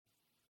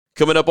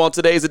Coming up on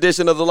today's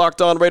edition of the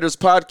Locked On Raiders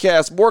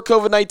podcast, more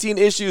COVID-19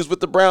 issues with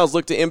the Browns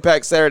look to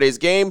impact Saturday's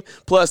game.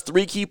 Plus,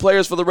 3 key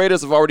players for the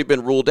Raiders have already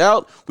been ruled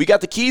out. We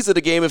got the keys to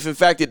the game if, in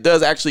fact, it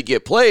does actually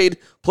get played.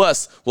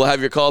 Plus, we'll have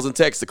your calls and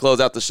texts to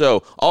close out the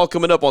show. All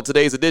coming up on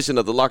today's edition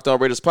of the Locked On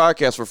Raiders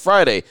podcast for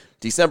Friday,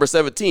 December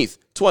 17th,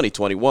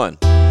 2021.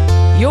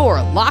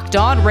 You're Locked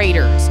On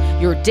Raiders,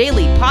 your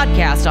daily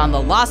podcast on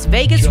the Las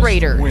Vegas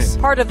Raiders. Win.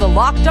 Part of the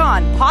Locked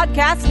On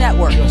Podcast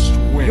Network. Just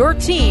win. Your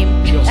team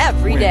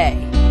every day.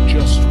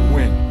 Just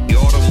win. The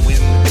autumn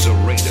wind is a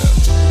raider,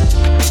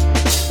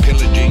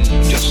 pillaging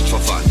just for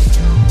fun.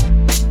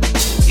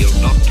 He'll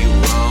knock you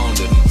round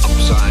and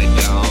upside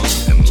down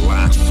and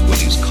laugh when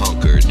he's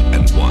conquered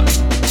and won.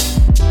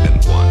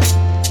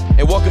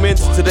 And welcome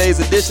into today's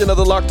edition of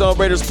the Locked On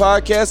Raiders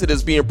podcast. It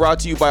is being brought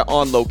to you by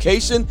On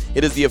Location.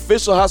 It is the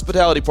official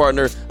hospitality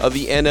partner of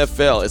the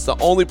NFL. It's the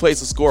only place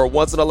to score a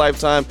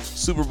once-in-a-lifetime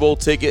Super Bowl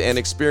ticket and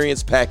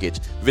experience package.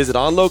 Visit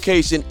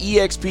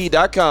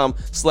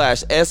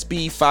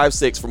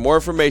onlocationexp.com/SB56 for more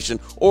information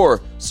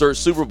or search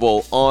Super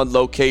Bowl On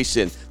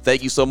Location.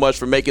 Thank you so much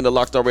for making the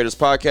Locked On Raiders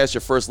podcast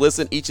your first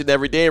listen each and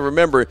every day. And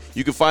remember,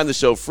 you can find the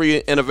show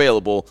free and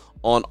available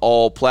on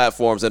all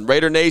platforms. And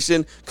Raider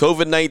Nation,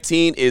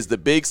 COVID-19 is the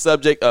big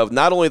subject of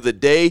not only the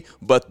day,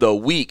 but the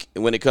week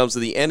when it comes to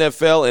the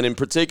NFL. And in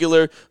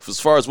particular, as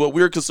far as what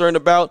we're concerned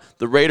about,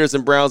 the Raiders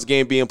and Browns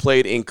game being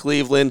played in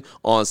Cleveland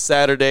on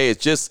Saturday.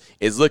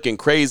 It's looking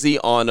crazy.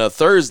 On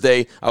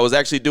Thursday, I was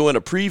actually doing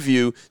a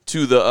preview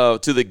to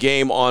the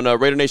game on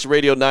Raider Nation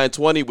Radio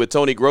 920 with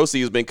Tony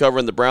Grossi, who's been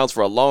covering the Browns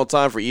for a long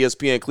time for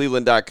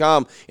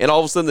ESPNCleveland.com. And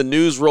all of a sudden, the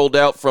news rolled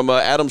out from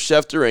Adam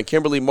Schefter and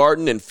Kimberly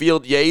Martin and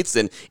Field Yates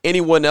and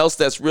anyone else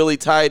that's really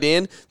tied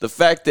in. The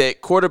fact that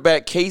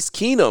quarterback Case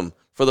Keenum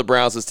for the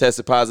Browns has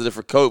tested positive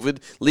for COVID,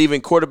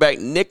 leaving quarterback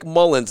Nick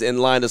Mullins in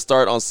line to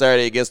start on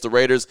Saturday against the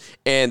Raiders,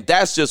 and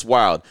that's just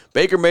wild.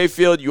 Baker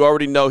Mayfield, you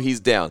already know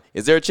he's down.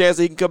 Is there a chance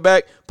that he can come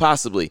back?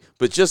 Possibly,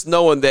 but just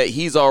knowing that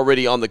he's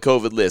already on the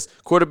COVID list.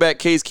 Quarterback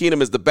Case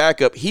Keenum is the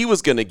backup. He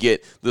was going to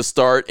get the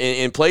start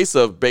in place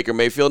of Baker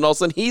Mayfield, and all of a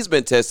sudden he's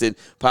been tested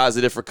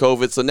positive for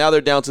COVID, so now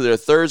they're down to their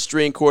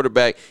third-string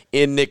quarterback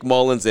in Nick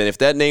Mullins, and if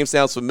that name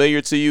sounds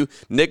familiar to you,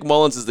 Nick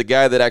Mullins is the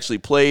guy that actually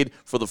played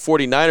for the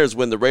 49ers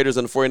when the Raiders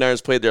and the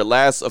 49ers played their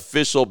last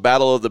official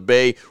Battle of the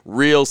Bay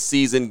real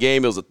season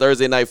game. It was a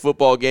Thursday night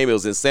football game. It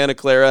was in Santa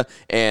Clara,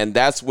 and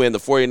that's when the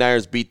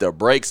 49ers beat the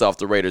brakes off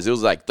the Raiders. It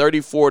was like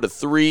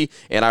 34-3,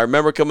 and I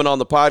remember coming on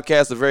the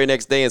podcast the very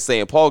next day and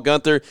saying Paul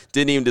Guenther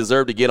didn't even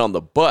deserve to get on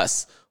the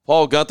bus.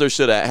 Paul Guenther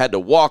should have had to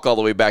walk all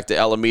the way back to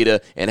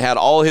Alameda and had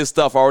all his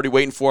stuff already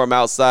waiting for him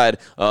outside.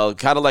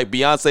 Kind of like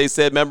Beyonce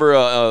said,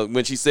 remember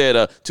when she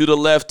said, to the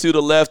left,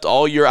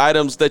 all your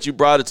items that you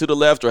brought to the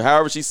left, or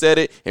however she said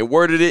it and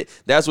worded it.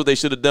 That's what they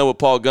should have done with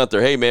Paul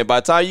Guenther. Hey, man, by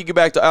the time you get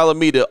back to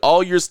Alameda,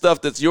 all your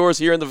stuff that's yours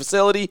here in the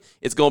facility,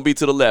 it's going to be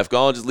to the left.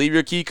 Go on, just leave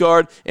your key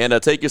card and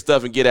take your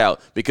stuff and get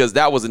out, because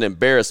that was an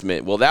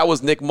embarrassment. Well, that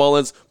was Nick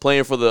Mullins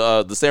playing for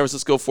the San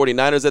Francisco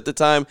 49ers at the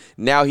time.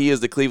 Now he is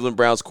the Cleveland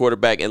Browns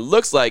quarterback, and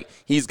looks like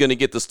he's going to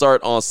get the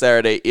start on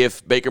Saturday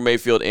if Baker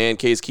Mayfield and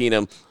Case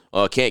Keenum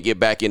can't get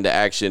back into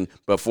action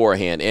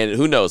beforehand. And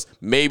who knows,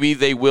 maybe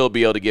they will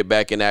be able to get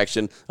back in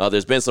action.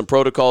 There's been some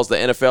protocols. The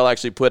NFL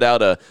actually put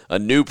out a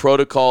new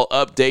protocol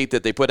update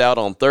that they put out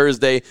on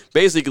Thursday.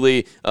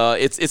 Basically,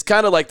 it's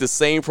kind of like the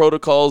same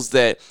protocols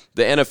that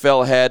the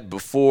NFL had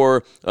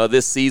before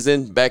this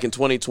season back in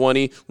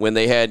 2020 when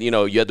they had, you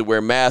had to wear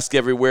masks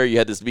everywhere. You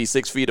had to be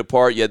 6 feet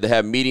apart. You had to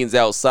have meetings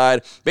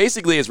outside.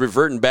 Basically, it's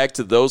reverting back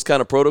to those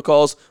kind of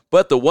protocols.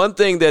 But the one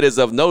thing that is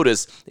of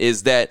notice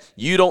is that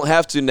you don't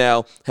have to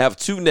now have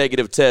 2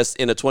 negative tests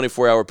in a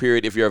 24-hour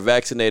period if you're a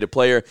vaccinated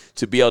player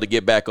to be able to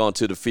get back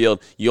onto the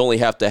field. You only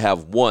have to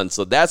have 1.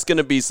 So that's going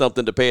to be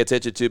something to pay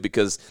attention to,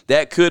 because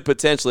that could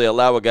potentially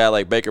allow a guy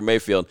like Baker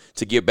Mayfield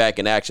to get back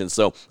in action.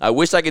 So I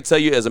wish I could tell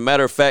you, as a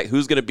matter of fact,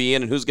 who's going to be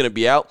in and who's going to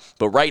be out.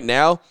 But right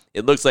now,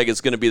 it looks like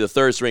it's going to be the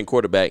third-string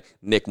quarterback,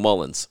 Nick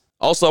Mullins.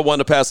 Also, I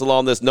wanted to pass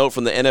along this note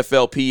from the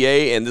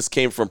NFLPA, and this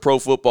came from Pro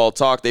Football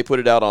Talk. They put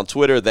it out on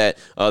Twitter that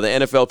the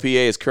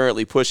NFLPA is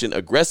currently pushing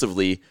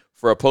aggressively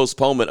for a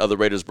postponement of the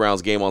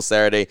Raiders-Browns game on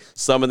Saturday.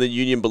 Some in the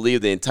union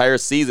believe the entire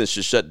season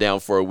should shut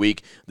down for a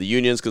week. The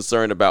union's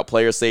concerned about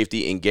player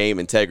safety and game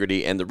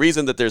integrity, and the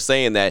reason that they're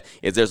saying that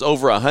is there's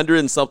over 100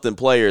 and something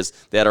players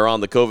that are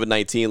on the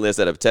COVID-19 list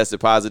that have tested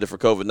positive for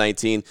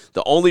COVID-19.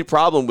 The only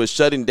problem with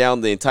shutting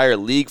down the entire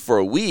league for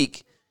a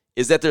week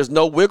is that there's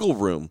no wiggle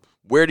room.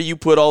 Where do you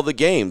put all the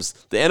games?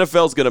 The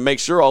NFL is going to make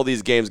sure all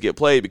these games get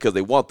played because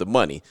they want the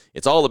money.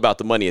 It's all about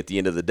the money at the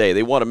end of the day.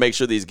 They want to make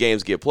sure these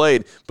games get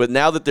played. But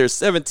now that there's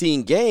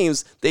 17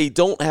 games, they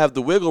don't have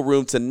the wiggle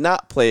room to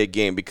not play a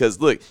game because,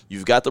 look,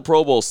 you've got the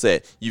Pro Bowl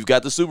set. You've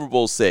got the Super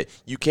Bowl set.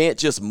 You can't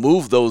just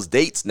move those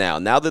dates now.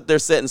 Now that they're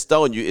set in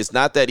stone, it's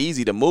not that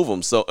easy to move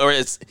them. Or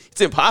it's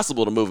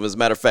impossible to move them, as a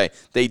matter of fact.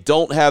 They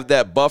don't have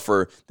that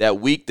buffer, that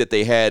week that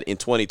they had in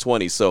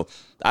 2020. So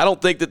I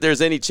don't think that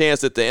there's any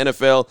chance that the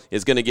NFL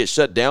is going to get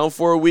shut down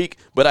for a week,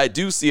 but I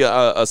do see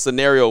a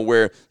scenario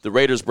where the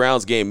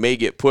Raiders-Browns game may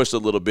get pushed a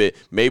little bit.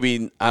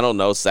 Maybe, I don't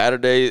know,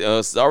 Saturday.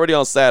 It's already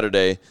on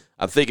Saturday.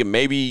 I'm thinking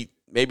maybe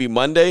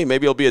Monday.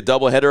 Maybe it'll be a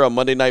doubleheader on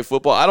Monday Night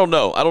Football. I don't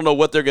know. I don't know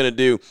what they're going to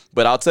do,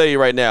 but I'll tell you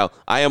right now,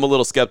 I am a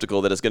little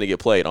skeptical that it's going to get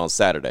played on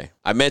Saturday.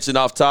 I mentioned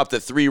off top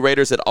that 3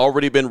 Raiders had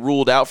already been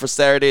ruled out for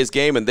Saturday's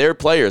game, and they're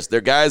players.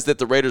 They're guys that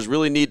the Raiders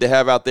really need to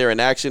have out there in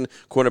action.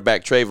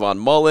 Cornerback Trayvon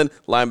Mullen,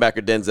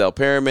 linebacker Denzel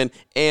Perryman,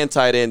 and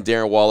tight end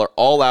Darren Waller,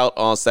 all out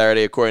on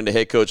Saturday, according to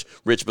head coach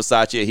Rich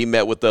Bisaccia. He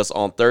met with us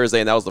on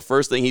Thursday, and that was the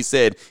first thing he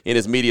said in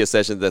his media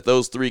session, that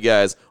those 3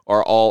 guys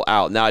are all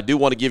out. Now, I do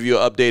want to give you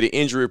an updated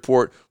injury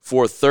report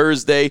for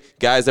Thursday.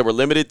 Guys that were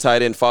limited,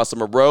 tight end Foster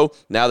Moreau.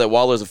 Now that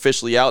Waller's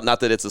officially out, not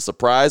that it's a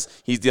surprise,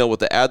 he's dealing with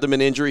the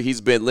abdomen injury.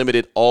 He's been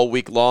limited all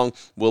week long.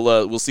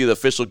 We'll see the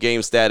official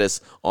game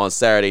status on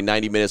Saturday,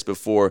 90 minutes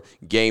before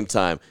game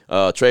time.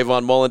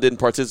 Trayvon Mullen didn't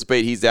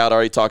participate. He's out. I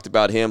already talked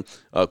about him.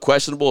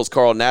 Questionable is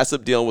Carl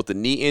Nassib, dealing with the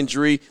knee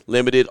injury,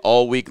 limited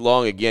all week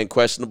long. Again,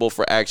 questionable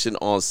for action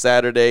on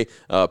Saturday.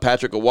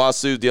 Patrick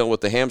Owasu dealing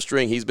with the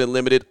hamstring. He's been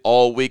limited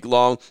all week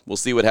long. We'll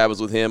see what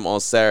happens with him on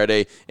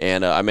Saturday.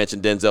 And I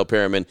mentioned Denzel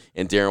Perryman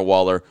and Darren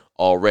Waller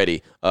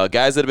already.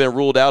 Guys that have been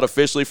ruled out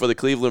officially for the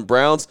Cleveland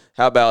Browns,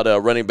 how about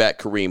running back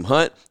Kareem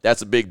Hunt?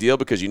 That's a big deal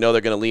because you know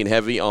they're going to lean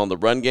heavy on the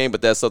run game,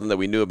 but that's something that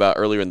we knew about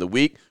earlier in the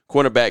week.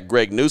 Cornerback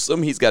Greg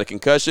Newsome, he's got a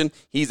concussion.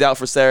 He's out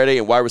for Saturday,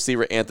 and wide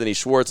receiver Anthony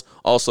Schwartz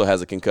also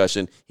has a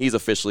concussion. He's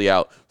officially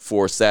out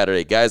for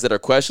Saturday. Guys that are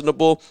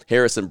questionable,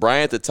 Harrison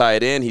Bryant, the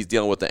tight end, he's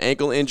dealing with the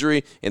ankle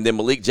injury, and then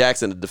Malik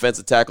Jackson, the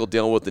defensive tackle,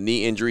 dealing with the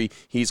knee injury.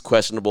 He's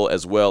questionable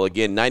as well.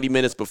 Again, 90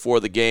 minutes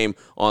before the game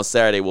on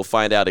Saturday, we'll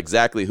find out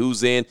exactly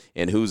who's in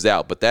and who's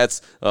out. But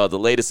that's the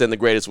latest and the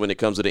greatest when it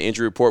comes to the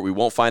injury report. We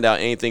won't find out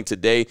anything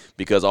today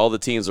because all the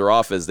teams are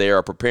off as they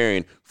are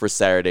preparing for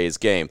Saturday's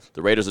game.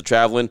 The Raiders are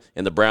traveling,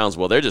 and the Browns,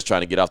 well, they're just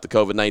trying to get off the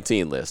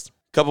COVID-19 list.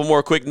 Couple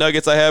more quick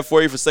nuggets I have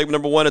for you for segment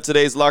number 1 of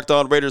today's Locked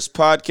On Raiders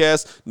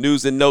podcast,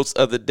 news and notes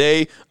of the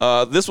day.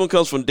 This one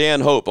comes from Dan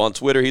Hope on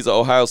Twitter. He's an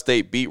Ohio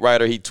State beat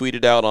writer. He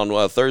tweeted out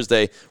on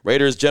Thursday,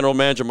 Raiders general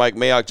manager Mike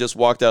Mayock just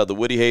walked out of the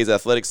Woody Hayes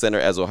Athletic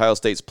Center as Ohio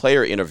State's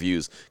player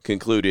interviews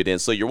concluded.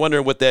 And so you're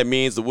wondering what that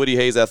means. The Woody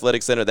Hayes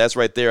Athletic Center, that's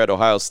right there at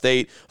Ohio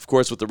State. Of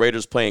course, with the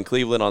Raiders playing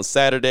Cleveland on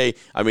Saturday,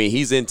 I mean,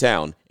 he's in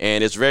town.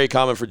 And it's very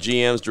common for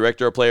GMs,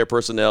 director of player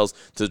personnel,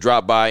 to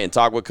drop by and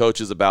talk with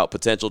coaches about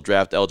potential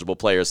draft-eligible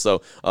players.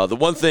 So the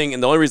one thing,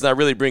 and the only reason I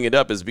really bring it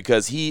up is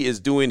because he is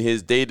doing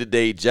his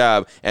day-to-day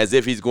job as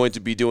if he's going to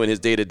be doing his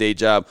day-to-day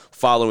job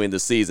following the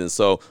season.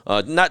 So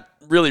not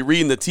really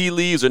reading the tea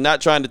leaves or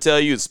not trying to tell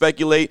you and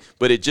speculate,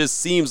 but it just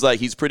seems like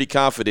he's pretty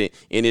confident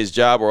in his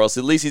job, or else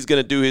at least he's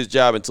going to do his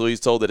job until he's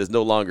told that it's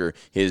no longer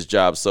his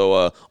job.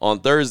 So on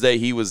Thursday,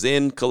 he was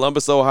in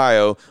Columbus,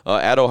 Ohio,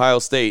 at Ohio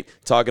State,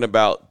 talking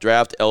about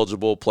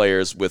draft-eligible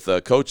players with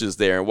coaches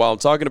there. And while I'm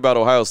talking about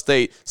Ohio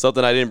State,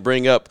 something I didn't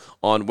bring up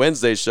on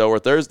Wednesday's show or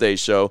Thursday's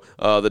show,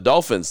 the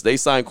Dolphins, they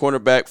signed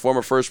cornerback,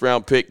 former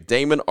first-round pick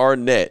Damon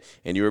Arnette.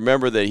 And you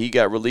remember that he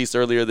got released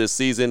earlier this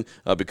season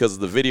because of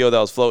the video that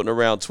was floating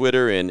around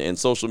Twitter and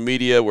social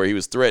media where he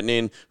was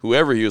threatening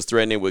whoever he was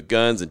threatening with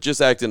guns and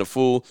just acting a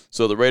fool.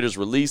 So the Raiders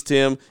released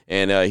him,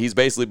 and he's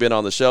basically been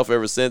on the shelf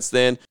ever since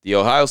then. The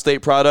Ohio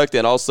State product,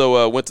 and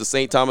also went to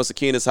St. Thomas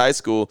Aquinas High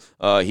School.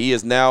 He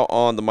is now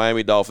on the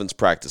Miami Dolphins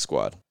practice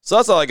squad. So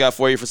that's all I got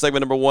for you for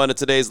segment number 1 of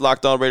today's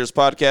Locked On Raiders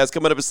podcast.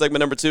 Coming up in segment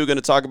number 2, going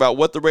to talk about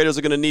what the Raiders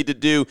are going to need to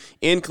do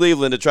in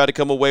Cleveland to try to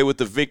come away with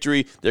the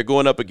victory. They're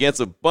going up against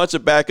a bunch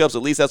of backups.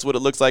 At least that's what it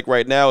looks like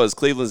right now, as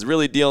Cleveland's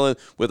really dealing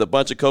with a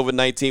bunch of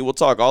COVID-19. We'll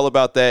talk all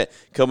about that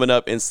coming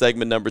up in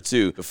segment number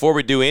 2. Before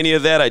we do any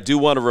of that, I do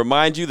want to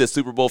remind you that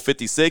Super Bowl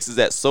 56 is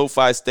at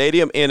SoFi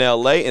Stadium in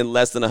LA in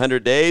less than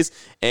 100 days.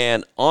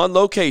 And On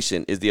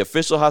Location is the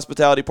official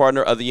hospitality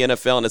partner of the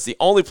NFL, and it's the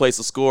only place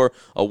to score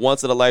a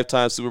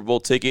once-in-a-lifetime Super Bowl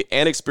ticket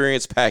and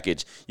experience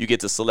package. You get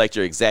to select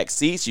your exact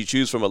seats. You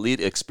choose from elite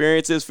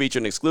experiences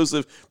featuring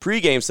exclusive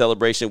pregame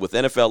celebration with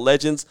NFL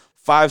legends,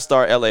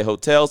 5-star LA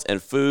hotels,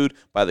 and food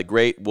by the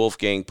great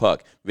Wolfgang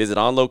Puck. Visit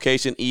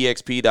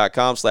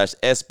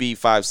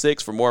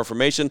onlocationexp.com/SB56 for more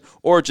information,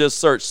 or just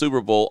search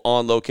Super Bowl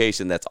On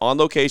Location. That's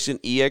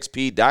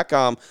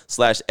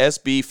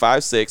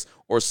onlocationexp.com/SB56,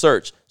 or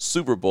search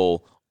Super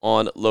Bowl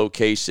On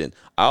Location.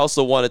 I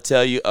also want to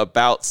tell you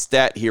about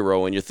Stat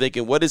Hero, and you're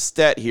thinking, what is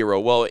Stat Hero?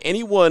 Well,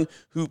 anyone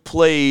who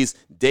plays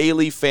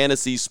daily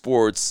fantasy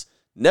sports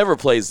never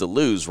plays to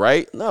lose,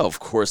 right? No, of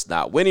course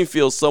not. Winning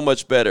feels so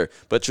much better,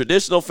 but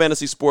traditional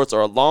fantasy sports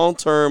are a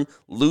long-term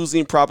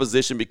losing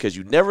proposition because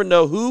you never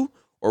know who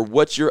or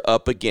what you're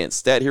up against.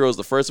 Stat Hero is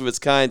the first of its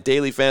kind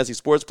daily fantasy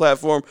sports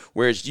platform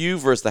where it's you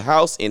versus the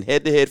house in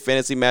head-to-head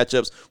fantasy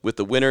matchups with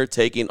the winner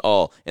taking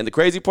all. And the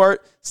crazy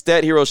part,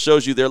 Stat Hero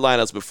shows you their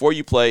lineups before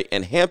you play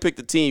and handpick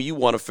the team you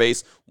want to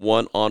face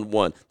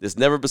one-on-one. This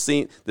never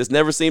seen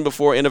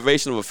before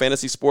innovation of a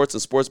fantasy sports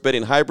and sports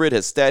betting hybrid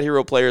has Stat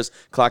Hero players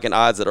clocking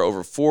odds that are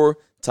over 4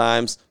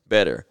 times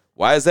better.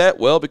 Why is that?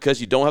 Well,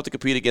 because you don't have to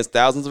compete against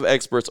thousands of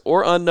experts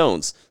or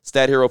unknowns.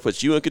 Stat Hero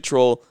puts you in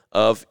control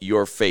of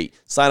your fate.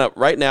 Sign up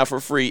right now for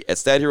free at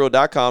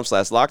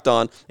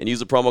stathero.com/lockedon and use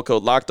the promo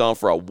code LOCKEDON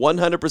for a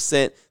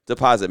 100%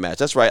 deposit match.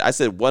 That's right. I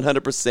said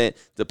 100%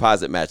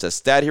 deposit match.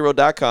 That's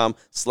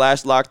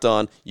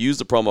stathero.com/lockedon. Use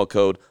the promo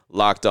code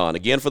LOCKEDON.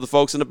 Again, for the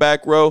folks in the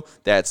back row,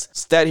 that's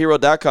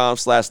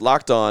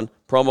stathero.com/lockedon,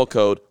 promo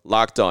code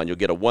LOCKEDON. You'll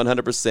get a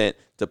 100%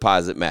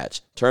 deposit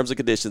match. Terms and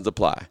conditions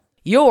apply.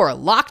 Your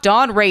Locked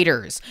On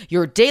Raiders,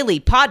 your daily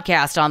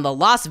podcast on the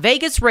Las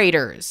Vegas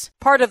Raiders.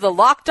 Part of the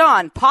Locked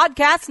On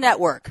Podcast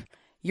Network,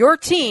 your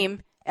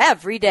team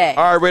every day.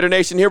 All right, Raider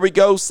Nation, here we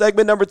go.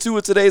 Segment number 2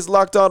 of today's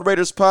Locked On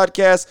Raiders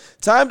podcast.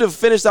 Time to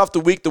finish off the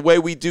week the way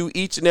we do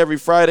each and every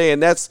Friday,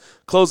 and that's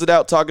close it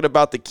out talking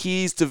about the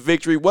keys to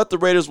victory, what the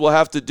Raiders will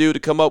have to do to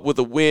come up with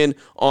a win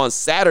on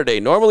Saturday.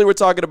 Normally we're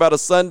talking about a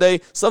Sunday.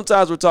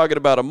 Sometimes we're talking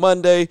about a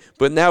Monday,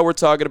 but now we're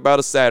talking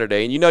about a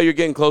Saturday. And you know you're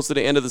getting close to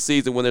the end of the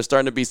season when there's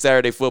starting to be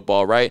Saturday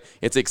football, right?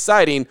 It's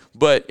exciting,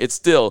 but it's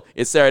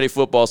Saturday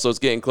football, so it's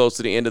getting close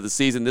to the end of the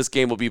season. This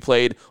game will be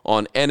played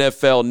on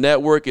NFL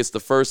Network. It's the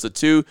first of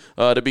 2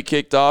 to be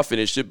kicked off, and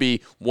it should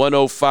be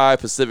 1:05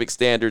 Pacific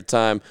Standard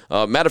Time.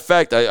 Matter of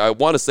fact, I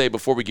want to say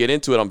before we get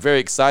into it, I'm very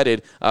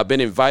excited. I've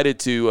been invited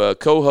to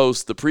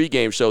co-host the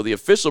pregame show, the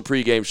official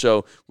pregame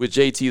show with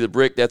JT the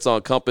Brick. That's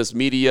on Compass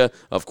Media.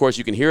 Of course,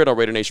 you can hear it on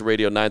Raider Nation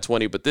Radio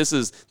 920, but this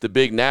is the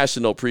big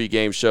national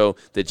pregame show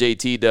that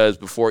JT does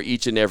before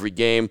each and every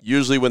game.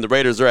 Usually when the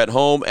Raiders are at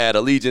home at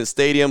Allegiant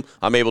Stadium,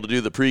 I'm able to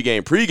do the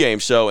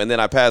pregame show, and then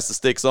I pass the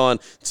sticks on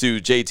to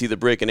JT the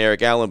Brick and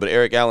Eric Allen, but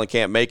Eric Allen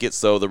can't make it,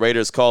 so the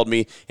Raiders called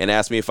me and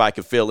asked me if I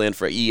could fill in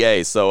for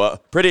EA. So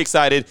pretty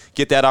excited,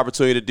 get that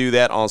opportunity to do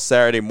that on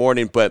Saturday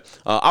morning, but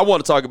I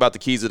want to talk about the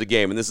keys of the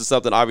game, and this is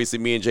something obviously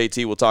me and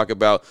JT will talk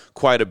about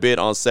quite a bit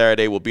on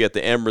Saturday. We'll be at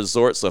the M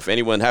Resort, so if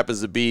anyone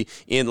happens to be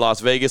in Las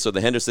Vegas or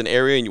the Henderson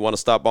area and you want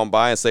to stop on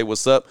by and say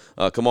what's up,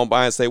 come on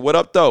by and say what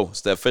up, though.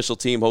 It's the official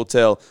team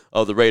hotel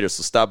of the Raiders,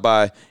 so stop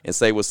by and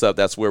say what's up.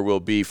 That's where we'll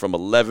be from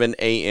 11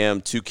 a.m.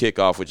 to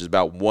kickoff, which is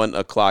about 1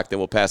 o'clock. Then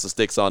we'll pass the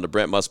sticks on to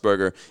Brent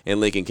Musburger and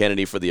Lincoln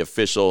Kennedy for the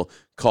official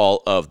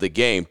call of the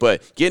game.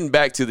 But getting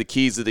back to the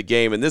keys of the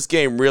game, and this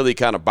game really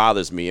kind of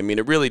bothers me. I mean,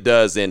 it really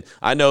does, and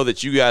I know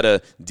that you got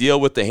to deal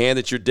with the hand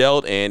that you're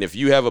dealt, and if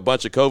you have a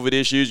bunch of COVID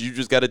issues, you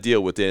just got to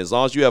deal with it. As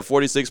long as you have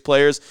 46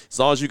 players, as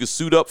long as you can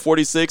suit up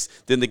 46,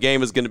 then the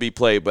game is going to be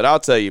played. But I'll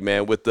tell you,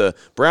 man, with the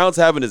Browns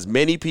having as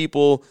many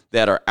people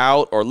that are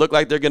out or look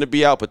like they're going to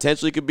be out,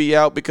 potentially could be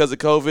out because of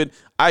COVID,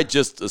 I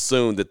just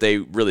assume that they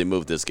really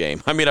moved this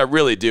game. I mean, I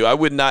really do. I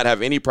would not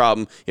have any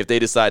problem if they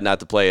decide not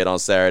to play it on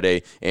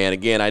Saturday. And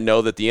again, I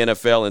know that the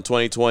NFL in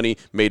 2020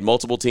 made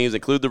multiple teams,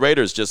 include the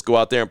Raiders, just go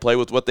out there and play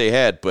with what they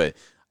had. But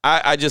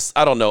I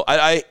don't know.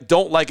 I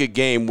don't like a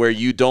game where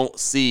you don't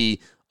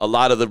see a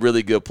lot of the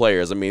really good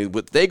players. I mean,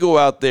 they go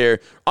out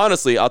there,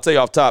 honestly, I'll tell you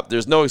off top,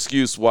 there's no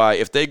excuse why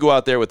if they go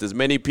out there with as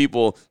many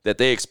people that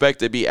they expect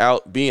to be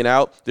out, being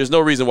out, there's no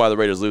reason why the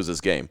Raiders lose this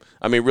game.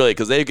 I mean, really,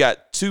 because they've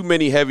got too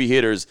many heavy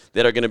hitters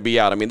that are going to be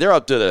out. I mean, they're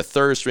up to their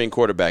third-string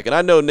quarterback. And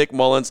I know Nick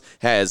Mullins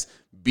has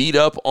beat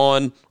up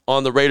on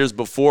the Raiders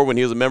before when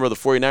he was a member of the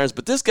 49ers,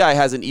 but this guy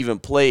hasn't even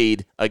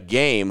played a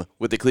game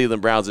with the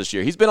Cleveland Browns this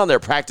year. He's been on their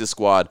practice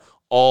squad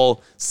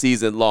all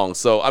season long.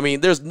 So, I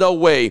mean, there's no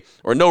way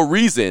or no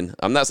reason,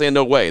 I'm not saying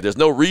no way, there's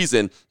no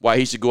reason why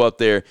he should go out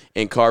there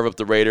and carve up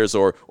the Raiders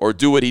or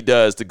do what he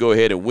does to go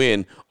ahead and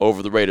win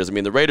over the Raiders. I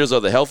mean, the Raiders are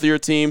the healthier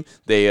team.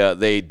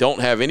 They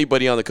don't have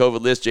anybody on the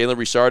COVID list. Jalen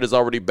Richard is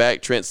already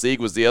back. Trent Sieg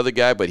was the other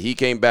guy, but he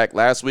came back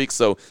last week,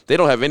 so they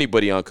don't have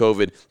anybody on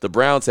COVID. The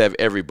Browns have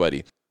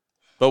everybody.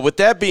 But with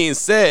that being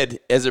said,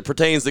 as it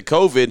pertains to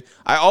COVID,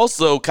 I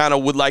also kind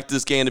of would like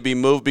this game to be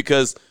moved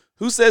because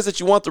who says that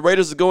you want the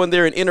Raiders to go in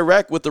there and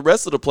interact with the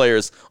rest of the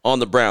players on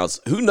the Browns?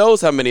 Who knows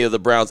how many of the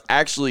Browns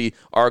actually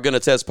are going to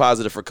test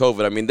positive for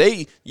COVID? I mean,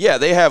 they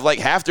have like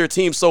half their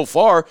team so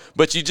far,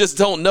 but you just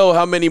don't know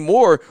how many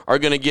more are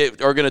going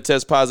to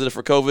test positive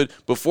for COVID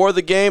before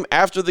the game,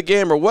 after the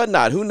game, or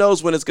whatnot. Who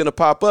knows when it's going to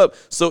pop up?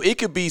 So it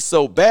could be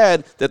so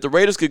bad that the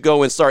Raiders could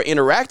go and start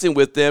interacting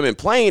with them and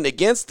playing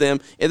against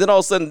them, and then all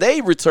of a sudden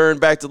they return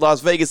back to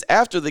Las Vegas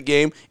after the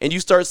game, and you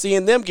start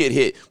seeing them get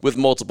hit with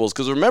multiples.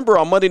 Because remember,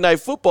 on Monday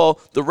Night Football,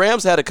 the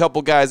Rams had a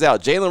couple guys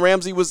out. Jalen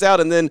Ramsey was out,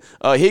 and then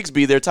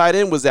Higsby, their tight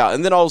end, was out.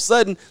 And then all of a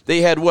sudden,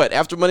 they had what?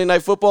 After Monday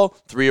Night Football,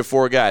 3 or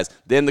 4 guys.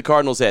 Then the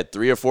Cardinals had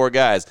 3 or 4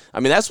 guys. I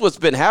mean, that's what's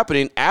been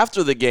happening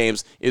after the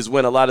games is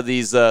when a lot of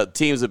these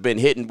teams have been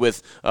hitting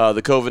with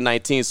the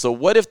COVID-19. So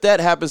what if that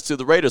happens to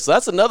the Raiders? So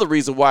that's another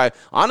reason why,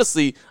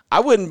 honestly, I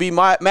wouldn't be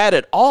mad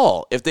at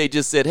all if they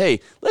just said, hey,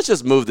 let's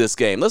just move this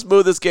game. Let's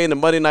move this game to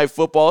Monday Night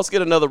Football. Let's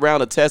get another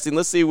round of testing.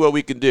 Let's see what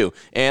we can do.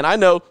 And I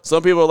know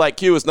some people are like,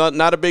 Q, it's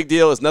not a big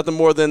deal. It's nothing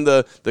more than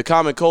the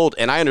common cold.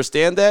 And I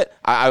understand that.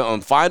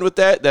 I'm fine with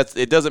that.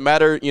 It doesn't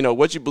matter,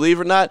 what you believe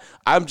or not.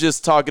 I'm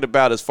just talking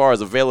about as far as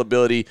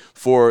availability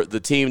for the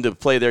team to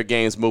play their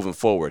games moving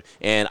forward.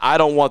 And I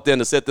don't want them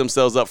to set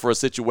themselves up for a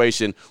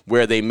situation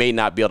where they may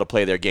not be able to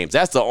play their games.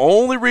 That's the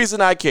only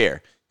reason I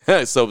care.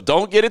 So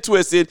don't get it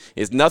twisted.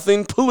 It's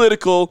nothing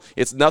political.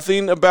 It's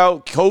nothing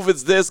about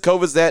COVID's this,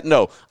 COVID's that.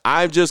 No,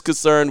 I'm just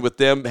concerned with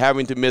them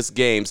having to miss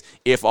games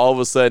if all of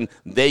a sudden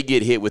they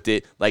get hit with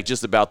it like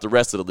just about the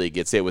rest of the league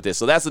gets hit with it.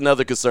 So that's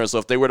another concern. So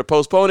if they were to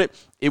postpone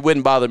it, it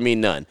wouldn't bother me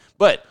none.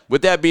 But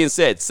with that being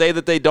said, say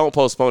that they don't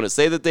postpone it.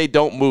 Say that they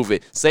don't move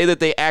it. Say that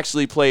they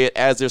actually play it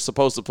as they're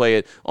supposed to play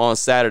it on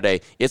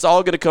Saturday. It's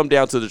all going to come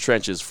down to the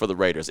trenches for the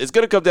Raiders. It's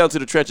going to come down to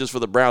the trenches for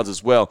the Browns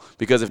as well,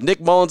 because if Nick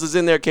Mullins is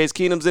in there, Case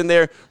Keenum's in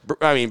there,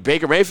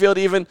 Baker Mayfield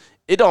even,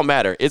 it don't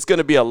matter. It's going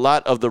to be a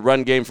lot of the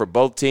run game for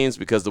both teams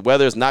because the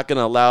weather is not going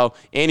to allow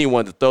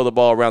anyone to throw the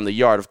ball around the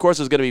yard. Of course,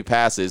 there's going to be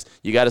passes.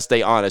 You got to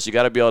stay honest. You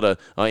got to be able to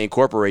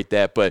incorporate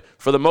that. But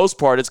for the most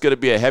part, it's going to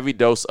be a heavy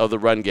dose of the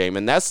run game.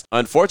 And that's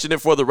unfortunate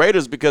for the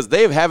Raiders because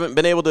they haven't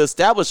been able to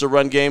establish a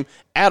run game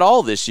at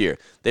all this year.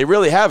 They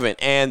really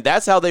haven't. And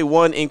that's how they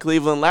won in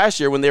Cleveland last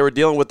year when they were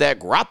dealing with that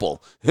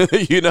grapple.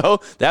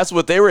 That's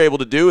what they were able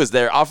to do is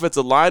their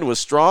offensive line was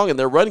strong and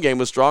their run game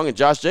was strong, and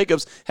Josh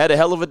Jacobs had a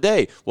hell of a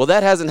day. Well,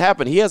 that hasn't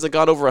happened. He hasn't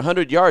gone over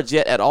 100 yards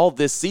yet at all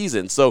this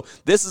season. So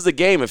this is a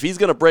game. If he's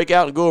going to break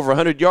out and go over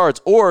 100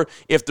 yards, or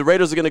if the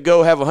Raiders are going to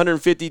go have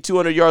 150,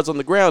 200 yards on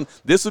the ground,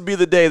 this would be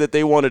the day that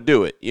they want to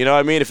do it. You know what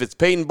I mean? If it's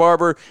Peyton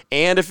Barber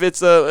and if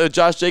it's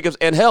Josh Jacobs,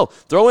 and hell,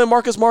 throw in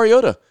Marcus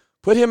Mariota.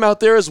 Put him out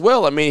there as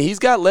well. I mean, he's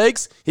got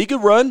legs. He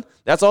could run.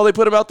 That's all they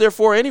put him out there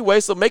for anyway,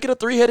 so make it a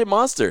three-headed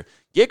monster.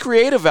 Get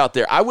creative out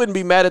there. I wouldn't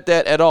be mad at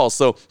that at all.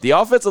 So the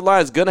offensive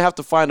line is going to have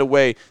to find a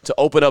way to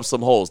open up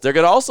some holes. They're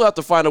going to also have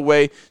to find a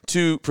way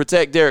to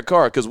protect Derek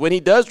Carr because when he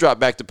does drop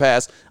back to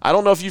pass, I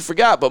don't know if you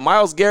forgot, but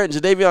Myles Garrett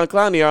and Jadeveon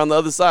Clowney are on the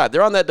other side.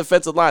 They're on that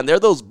defensive line. They're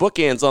those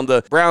bookends on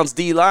the Browns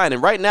D line,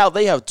 and right now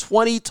they have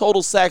 20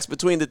 total sacks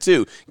between the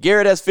two.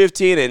 Garrett has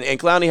 15 and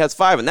Clowney has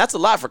 5, and that's a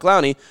lot for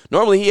Clowney.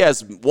 Normally he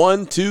has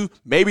 1, 2,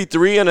 maybe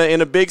 3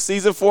 in a big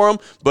season for him,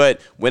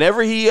 but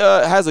whenever he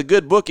has a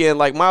good bookend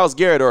like Myles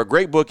Garrett or a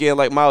great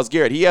bookend like Myles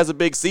Garrett, he has a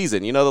big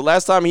season. You know, the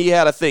last time he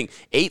had, I think,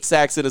 8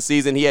 sacks in a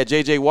season, he had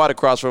J.J. Watt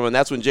across from him, and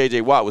that's when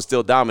J.J. Watt was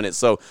still dominant.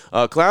 So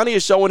Clowney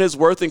is showing his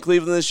worth in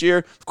Cleveland this year.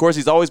 Of course,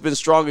 he's always been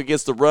strong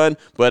against the run,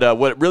 but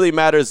what really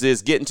matters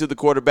is getting to the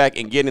quarterback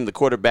and getting the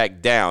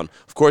quarterback down.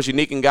 Of course,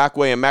 Unique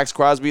Ngakoue and Max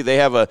Crosby, they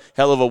have a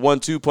hell of a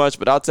 1-2 punch,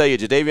 but I'll tell you,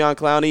 Jadeveon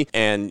Clowney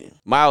and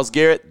Myles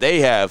Garrett, they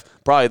have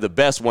probably the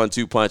best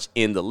 1-2 punch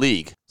in the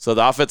league. So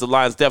the offensive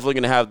line is definitely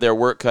going to have their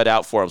work cut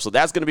out for them. So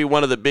that's going to be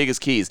one of the biggest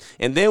keys.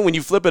 And then when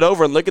you flip it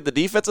over and look at the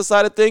defensive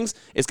side of things,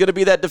 it's going to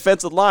be that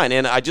defensive line.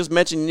 And I just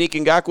mentioned Unique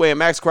Ngakoue and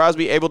Max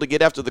Crosby able to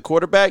get after the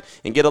quarterback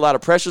and get a lot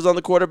of pressures on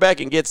the quarterback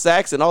and get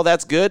sacks, and all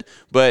that's good.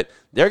 But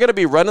they're going to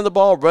be running the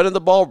ball.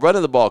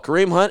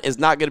 Kareem Hunt is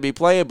not going to be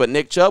playing, but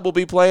Nick Chubb will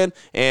be playing.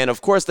 And,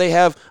 of course, they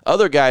have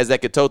other guys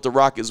that could tote the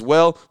rock as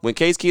well. When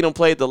Case Keenum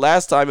played the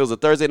last time, it was a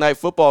Thursday night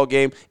football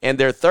game, and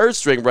their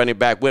third-string running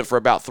back went for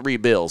about 3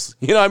 bills.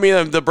 You know what I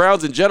mean? The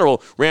Browns in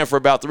general ran for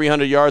about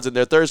 300 yards, and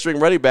their third-string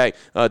running back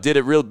did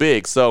it real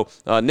big. So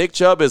Nick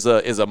Chubb is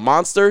a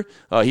monster.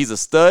 He's a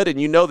stud,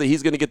 and you know that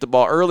he's going to get the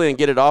ball early and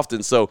get it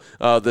often. So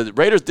the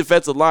Raiders'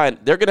 defensive line,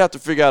 they're going to have to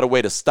figure out a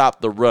way to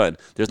stop the run.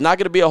 There's not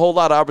going to be a whole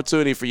lot of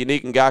opportunity for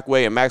Unique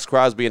Ngakoue and Max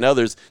Crosby and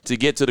others to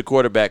get to the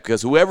quarterback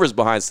because whoever's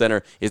behind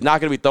center is not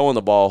going to be throwing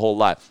the ball a whole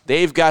lot.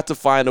 They've got to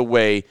find a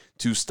way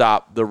to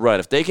stop the run.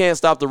 If they can't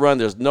stop the run,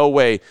 there's no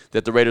way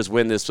that the Raiders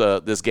win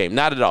this game.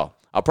 Not at all.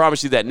 I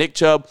promise you that Nick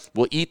Chubb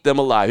will eat them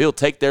alive. He'll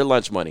take their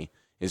lunch money.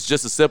 It's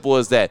just as simple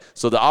as that.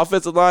 So the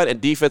offensive line and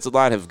defensive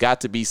line have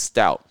got to be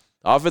stout.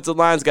 The offensive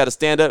line's got to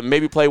stand up and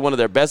maybe play one of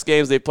their best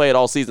games they played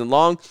all season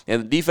long,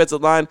 and the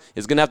defensive line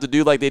is going to have to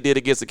do like they did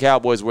against the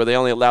Cowboys where they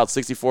only allowed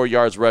 64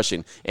 yards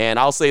rushing. And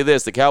I'll say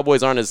this, the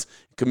Cowboys aren't as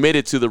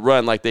committed to the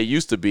run like they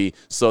used to be,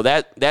 so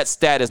that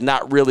stat is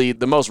not really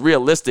the most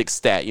realistic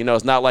stat. You know,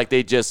 it's not like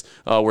they just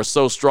were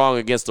so strong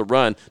against the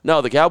run.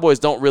 No, the Cowboys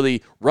don't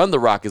really run the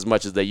rock as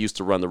much as they used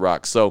to run the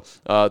rock. So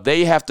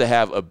they have to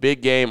have a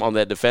big game on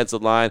that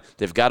defensive line.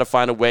 They've got to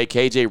find a way.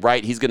 KJ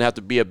Wright, he's going to have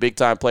to be a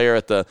big-time player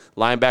at the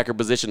linebacker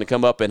position to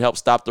come up and help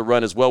stop the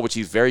run as well, which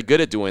he's very good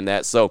at doing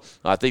that. So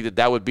I think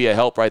that would be a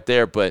help right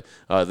there. But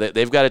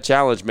they've got a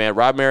challenge, man.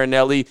 Rob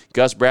Marinelli,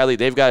 Gus Bradley,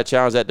 they've got to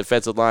challenge that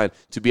defensive line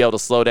to be able to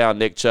slow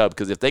down Nick Chubb,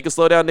 because if they can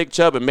slow down Nick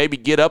Chubb and maybe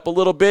get up a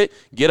little bit,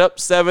 get up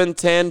 7,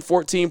 10,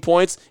 14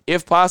 points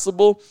if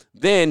possible,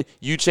 then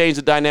you change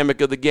the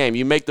dynamic of the game.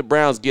 You make the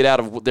Browns get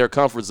out of their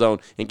comfort zone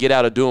and get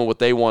out of doing what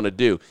they want to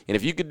do. And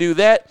if you could do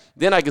that,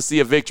 then I can see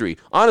a victory.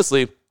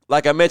 Honestly,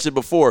 like I mentioned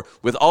before,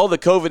 with all the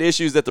COVID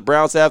issues that the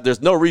Browns have,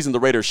 there's no reason the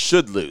Raiders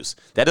should lose.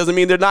 That doesn't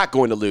mean they're not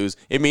going to lose.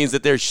 It means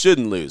that they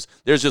shouldn't lose.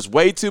 There's just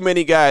way too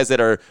many guys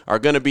that are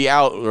going to be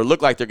out or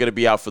look like they're going to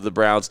be out for the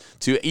Browns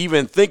to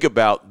even think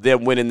about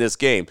them winning this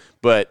game.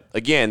 But,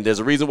 again, there's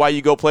a reason why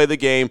you go play the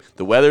game.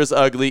 The weather's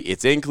ugly.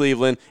 It's in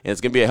Cleveland, and it's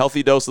going to be a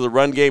healthy dose of the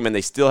run game, and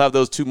they still have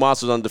those two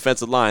monsters on the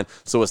defensive line,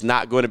 so it's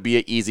not going to be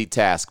an easy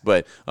task.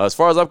 But as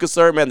far as I'm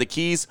concerned, man, the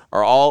keys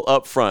are all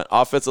up front.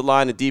 Offensive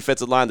line and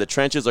defensive line, the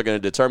trenches are going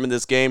to determine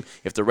this game.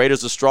 If the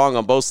Raiders are strong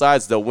on both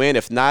sides, they'll win.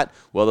 If not,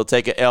 well, they'll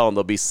take an L, and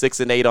they'll be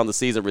 6-8 on the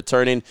season,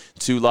 returning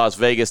to Las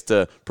Vegas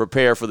to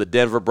prepare for the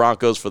Denver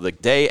Broncos for the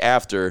day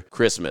after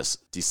Christmas,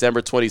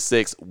 December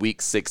 26th,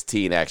 Week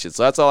 16 action.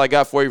 So that's all I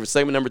got for you for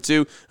segment number 2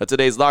 of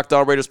today's Locked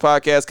On Raiders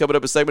podcast. Coming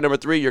up in segment number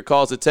 3, your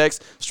calls and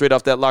texts straight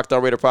off that Locked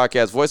On Raider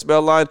podcast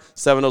voicemail line,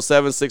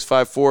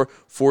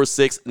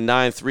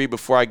 707-654-4693.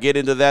 Before I get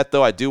into that,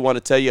 though, I do want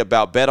to tell you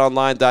about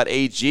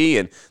betonline.ag,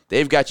 and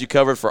they've got you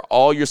covered for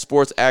all your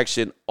sports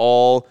action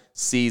all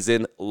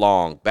season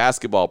long.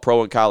 Basketball,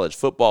 pro and college,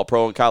 football,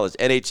 pro and college,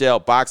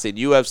 NHL, boxing,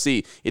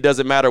 UFC. It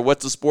doesn't matter what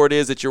the sport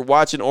is that you're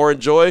watching or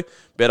enjoy,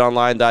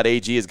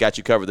 betonline.ag has got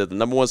you covered. They're the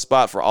number one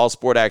spot for all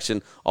sport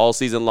action all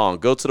season long.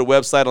 Go to the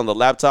website on the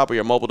laptop or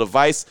your mobile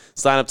device,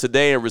 sign up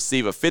today, and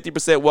receive a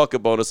 50%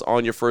 welcome bonus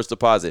on your first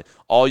deposit.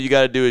 All you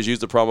got to do is use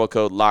the promo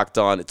code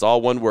LOCKEDON. It's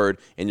all one word,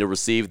 and you'll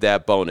receive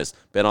that bonus.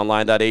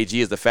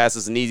 betonline.ag is the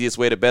fastest and easiest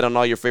way to bet on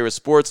all your favorite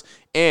sports,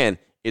 and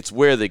it's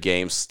where the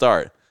games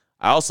start.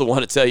 I also want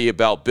to tell you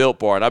about Built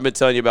Bar, and I've been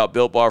telling you about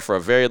Built Bar for a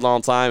very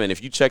long time, and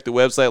if you check the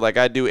website like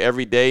I do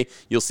every day,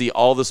 you'll see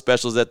all the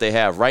specials that they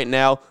have. Right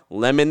now,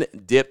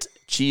 lemon-dipped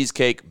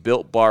cheesecake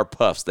Built Bar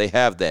Puffs. They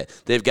have that.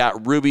 They've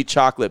got ruby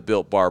chocolate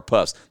Built Bar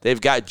Puffs. They've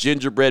got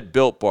gingerbread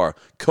Built Bar,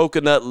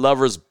 coconut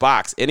lovers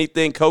box.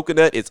 Anything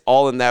coconut, it's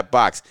all in that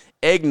box.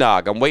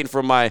 Eggnog. I'm waiting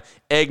for my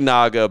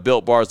eggnog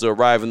Built Bars to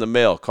arrive in the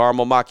mail.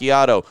 Caramel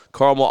macchiato,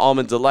 caramel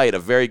almond delight, a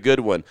very good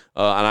one.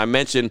 And I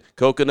mentioned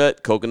coconut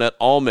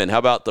almond. How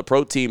about the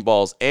protein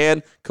balls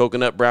and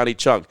coconut brownie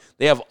chunk?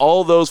 They have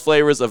all those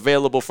flavors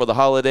available for the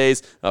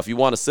holidays. If you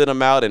want to sit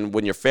them out and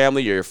when your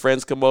family or your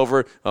friends come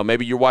over,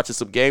 maybe you're watching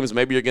some games.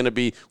 Maybe you're going to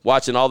be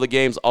watching all the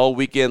games all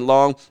weekend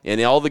long and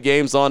all the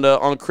games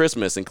on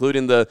Christmas,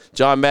 including the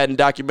John Madden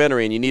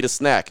documentary, and you need a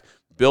snack.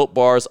 Built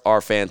Bars are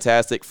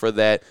fantastic for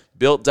that.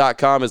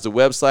 Built.com is the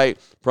website.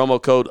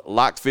 Promo code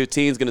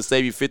LOCKED15 is going to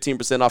save you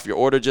 15% off your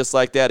order just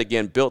like that.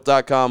 Again,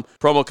 Built.com,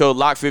 promo code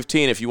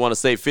LOCKED15 if you want to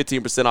save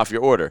 15% off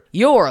your order.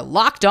 Your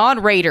Locked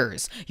On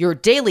Raiders, your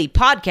daily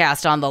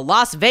podcast on the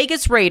Las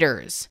Vegas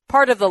Raiders.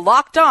 Part of the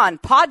Locked On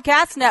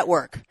Podcast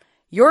Network,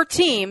 your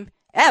team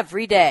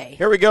every day.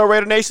 Here we go,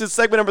 Raider Nation.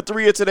 Segment number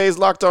 3 of today's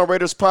Locked On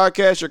Raiders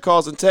podcast. Your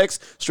calls and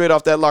texts straight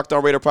off that Locked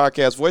On Raider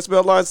podcast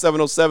voicemail line,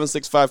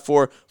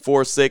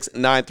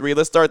 707-654-4693.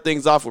 Let's start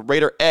things off with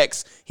Raider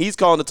X. He's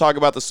calling to talk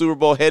about the Super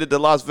Bowl headed to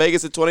Las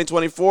Vegas in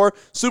 2024,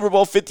 Super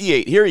Bowl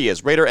 58. Here he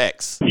is, Raider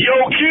X. Yo, Q,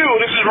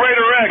 this is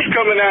Raider X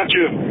coming at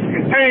you.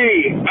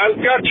 Hey, I've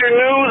got your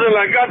news, and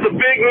I got the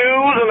big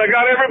news, and I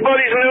got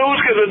everybody's news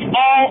because it's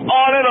all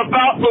on it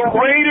about the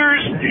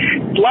Raiders,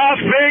 Las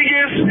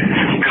Vegas,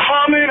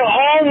 coming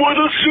home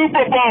with a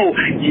Super Bowl.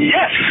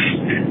 Yes!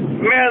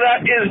 Man, that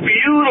is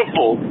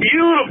beautiful,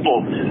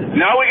 beautiful.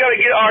 Now we got to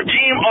get our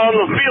team on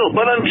the field.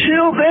 But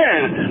until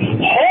then,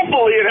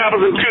 hopefully it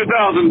happens in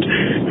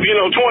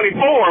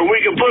 2024 and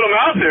we can put them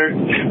out there.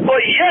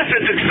 But yes,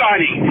 it's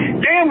exciting.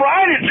 Damn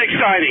right it's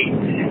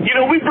exciting. You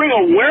know, we bring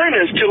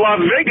awareness to Las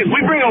Vegas.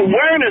 We bring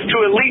awareness to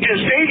Allegiant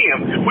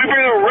Stadium. We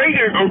bring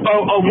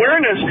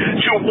awareness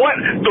to what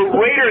the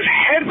Raiders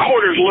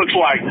headquarters looks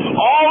like.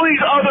 All these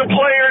other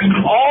players,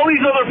 all these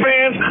other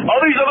fans,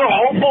 all these other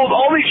hopefuls,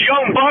 all these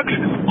young bucks,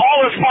 all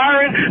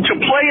aspiring to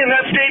play in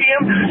that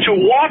stadium, to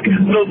walk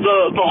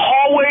the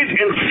hallways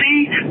and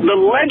see the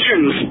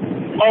legends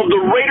of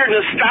the Raider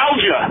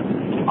nostalgia.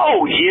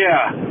 Oh,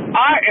 yeah.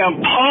 I am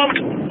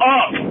pumped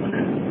up.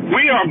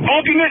 We are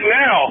booking it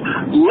now.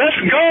 Let's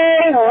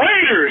go,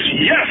 Raiders.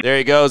 Yes. There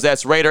he goes.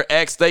 That's Raider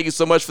X. Thank you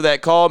so much for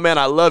that call, man.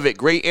 I love it.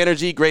 Great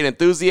energy, great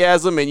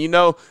enthusiasm. And,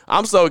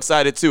 I'm so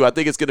excited, too. I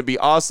think it's going to be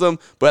awesome.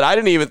 But I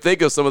didn't even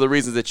think of some of the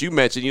reasons that you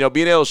mentioned.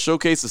 Being able to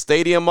showcase the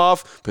stadium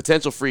off,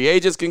 potential free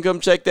agents can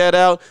come check that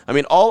out. I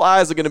mean, all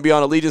eyes are going to be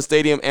on Allegiant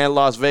Stadium and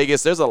Las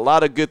Vegas. There's a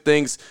lot of good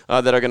things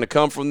that are going to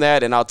come from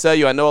that. And I'll tell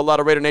you, I know a lot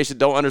of Raider Nation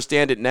don't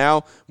understand it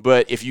now.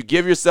 But if you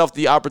give yourself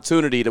the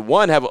opportunity to,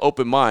 one, have an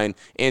open mind,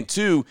 and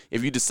two,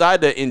 if you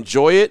decide to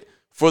enjoy it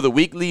for the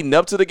week leading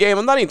up to the game,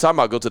 I'm not even talking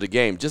about go to the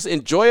game. Just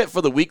enjoy it for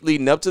the week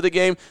leading up to the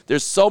game.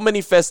 There's so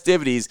many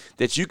festivities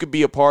that you could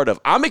be a part of.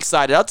 I'm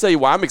excited. I'll tell you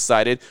why I'm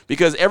excited,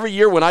 because every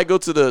year when I go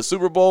to the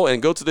Super Bowl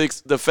and go to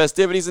the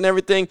festivities and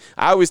everything,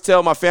 I always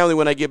tell my family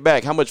when I get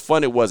back how much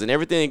fun it was and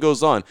everything that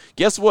goes on.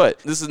 Guess what?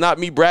 This is not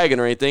me bragging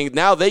or anything.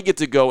 Now they get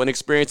to go and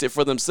experience it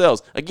for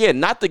themselves. Again,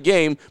 not the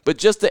game, but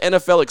just the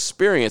NFL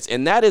experience,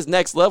 and that is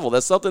next level.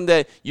 That's something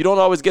that you don't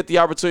always get the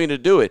opportunity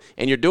to do it,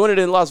 and you're doing it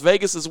in Las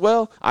Vegas as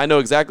well. I know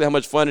exactly how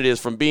much fun it is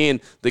from being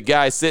the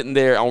guy sitting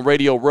there on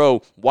Radio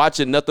Row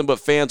watching nothing but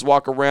fans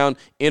walk around,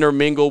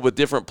 intermingle with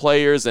different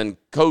players and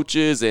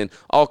coaches and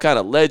all kind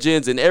of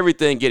legends and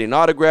everything, getting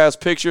autographs,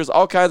 pictures,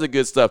 all kinds of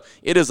good stuff.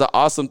 It is an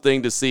awesome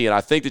thing to see, and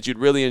I think that you'd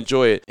really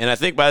enjoy it. And I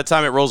think by the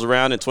time it rolls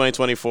around in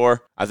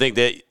 2024, I think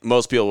that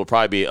most people will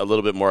probably be a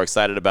little bit more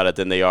excited about it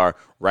than they are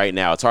right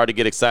now. It's hard to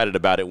get excited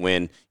about it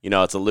when,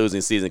 it's a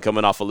losing season.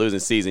 Coming off a losing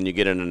season, you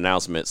get an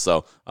announcement.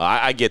 So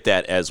I get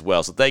that as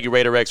well. So thank you,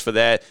 Raider X, for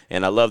that.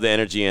 And I love the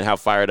energy and how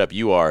fired up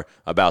you are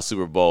about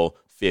Super Bowl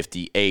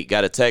 58.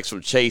 Got a text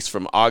from Chase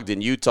from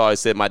Ogden, Utah. He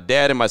said, my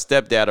dad and my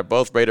stepdad are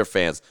both Raider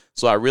fans,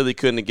 so I really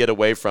couldn't get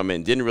away from it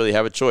and didn't really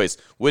have a choice.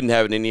 Wouldn't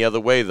have it any other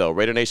way, though.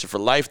 Raider Nation for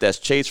life. That's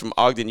Chase from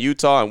Ogden,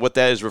 Utah. And what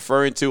that is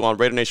referring to on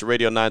Raider Nation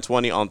Radio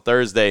 920 on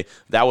Thursday,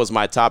 that was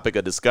my topic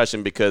of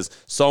discussion because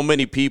so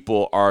many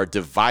people are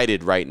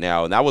divided right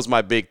now. And that was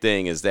my big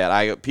thing, is that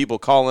I got people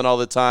calling all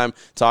the time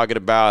talking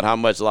about how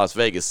much Las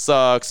Vegas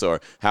sucks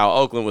or how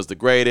Oakland was the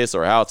greatest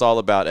or how it's all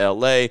about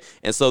L.A.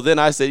 And so then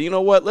I said, you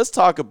know what, let's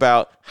talk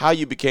about how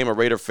you became a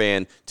Raider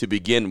fan to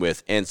begin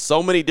with. And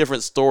so many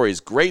different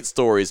stories, great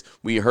stories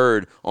we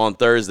heard on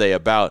Thursday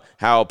about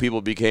how people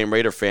became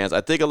Raider fans.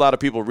 I think a lot of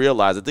people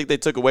realized, I think they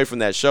took away from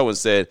that show and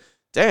said,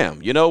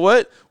 damn, you know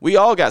what? We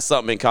all got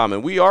something in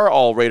common. We are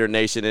all Raider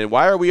Nation, and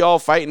why are we all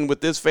fighting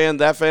with this fan,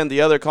 that fan,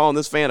 the other, calling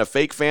this fan a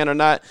fake fan or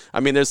not? I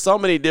mean, there's so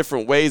many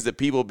different ways that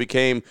people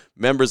became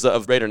members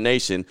of Raider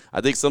Nation.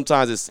 I think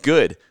sometimes it's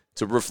good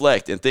to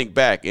reflect and think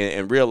back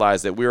and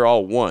realize that we're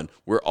all one.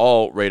 We're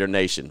all Raider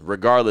Nation,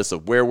 regardless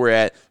of where we're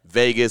at,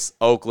 Vegas,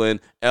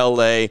 Oakland,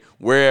 L.A.,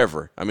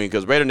 wherever. I mean,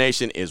 because Raider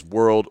Nation is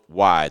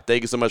worldwide.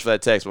 Thank you so much for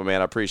that text, my man.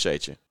 I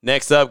appreciate you.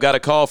 Next up, got a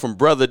call from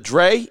Brother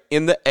Dre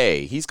in the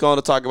A. He's calling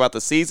to talk about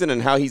the season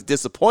and how he's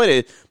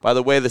disappointed by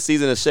the way the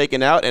season is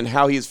shaken out and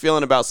how he's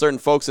feeling about certain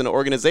folks in the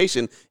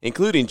organization,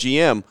 including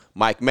GM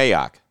Mike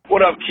Mayock.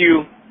 What up,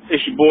 Q?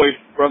 It's your boy,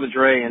 Brother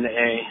Dre in the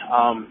A.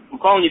 I'm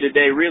calling you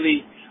today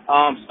really.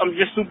 I'm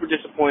just super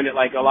disappointed,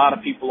 like a lot of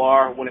people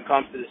are, when it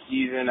comes to the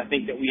season. I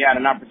think that we had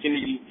an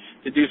opportunity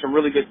to do some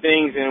really good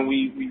things, and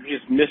we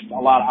just missed a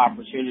lot of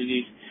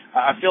opportunities.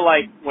 I feel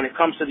like when it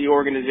comes to the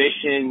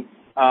organization,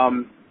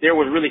 there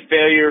was really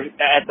failure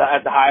at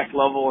the highest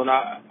level, and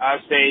I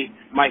say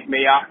Mike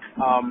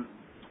Mayock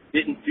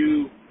didn't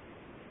do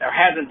or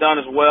hasn't done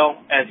as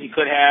well as he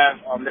could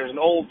have. There's an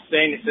old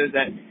saying that says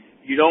that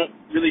you don't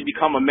really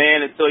become a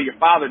man until your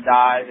father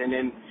dies, and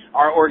in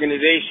our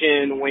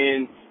organization,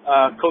 when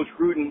Coach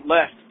Gruden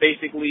left,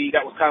 basically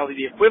that was kind of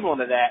the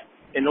equivalent of that,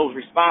 and those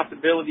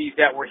responsibilities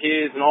that were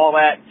his and all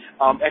that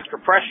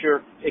extra pressure,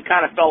 it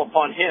kind of fell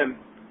upon him,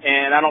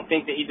 and I don't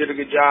think that he did a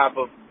good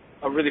job of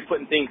really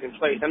putting things in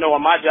place. I know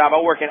on my job, I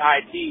work in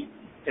IT,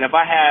 and if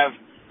I have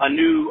a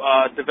new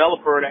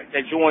developer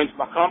that joins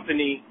my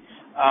company,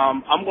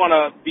 I'm going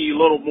to be a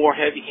little more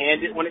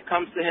heavy-handed when it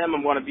comes to him.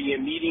 I'm going to be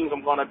in meetings.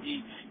 I'm going to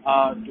be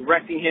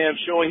directing him,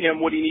 showing him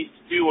what he needs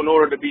to do in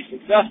order to be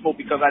successful,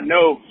 because I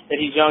know that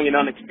he's young and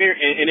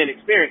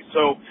inexperienced.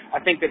 So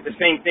I think that the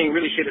same thing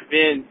really should have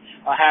been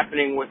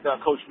happening with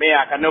Coach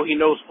Mayock. I know he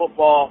knows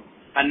football.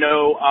 I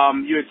know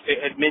you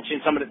had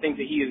mentioned some of the things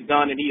that he has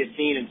done and he has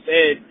seen and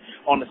said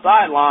on the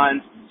sidelines.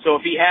 So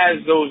if he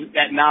has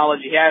that knowledge,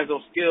 he has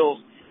those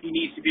skills, he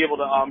needs to be able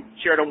to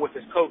share them with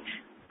his coach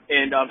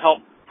and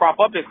help prop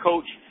up his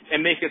coach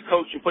and make his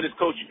coach and put his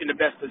coach in the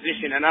best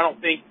position. And I don't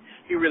think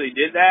he really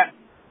did that.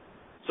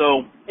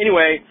 So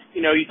anyway,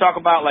 you talk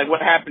about like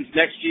what happens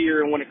next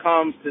year, and when it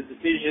comes to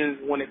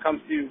decisions, when it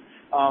comes to,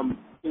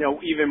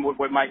 even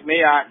with Mike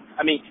Mayock,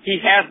 I mean, he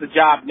has the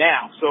job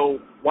now. So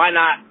why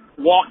not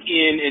walk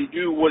in and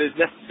do what is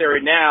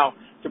necessary now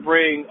to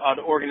bring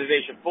the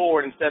organization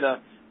forward instead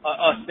of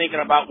us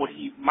thinking about what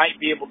he might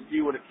be able to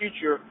do in the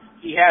future?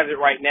 He has it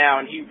right now,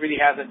 and he really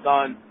hasn't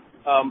done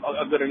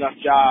a good enough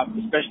job,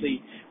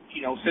 especially,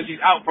 since he's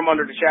out from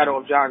under the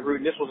shadow of John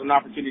Gruden. This was an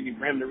opportunity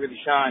for him to really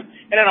shine,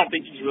 and I don't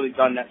think he's really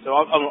done that. So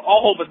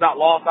all hope is not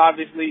lost,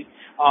 obviously.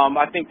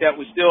 I think that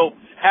we still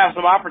have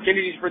some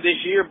opportunities for this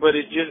year, but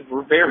it's just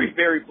very,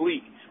 very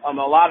bleak. A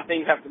lot of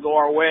things have to go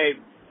our way,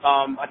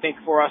 I think,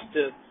 for us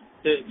to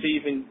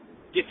even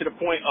get to the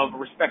point of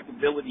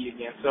respectability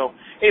again. So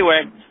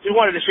anyway, just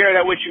wanted to share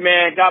that with you,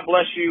 man. God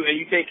bless you, and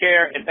you take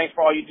care, and thanks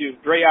for all you do.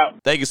 Dre out.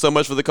 Thank you so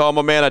much for the call,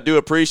 my man. I do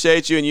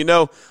appreciate you.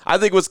 And, I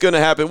think what's going to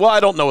happen, well, I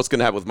don't know what's going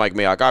to happen with Mike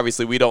Mayock.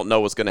 Obviously, we don't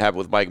know what's going to happen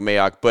with Mike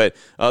Mayock. But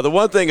the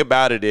one thing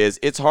about it is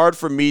it's hard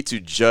for me to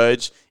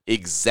judge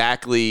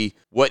exactly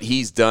what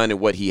he's done and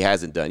what he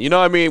hasn't done. You know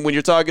what I mean? When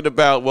you're talking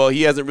about, well,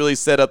 he hasn't really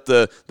set up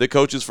the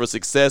coaches for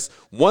success.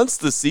 Once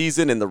the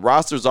season and the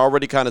roster's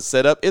already kind of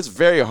set up, it's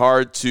very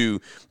hard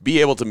to be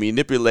able to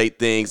manipulate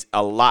things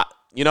a lot.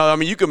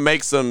 You can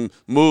make some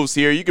moves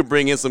here. You can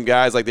bring in some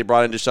guys like they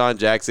brought in Deshaun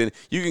Jackson.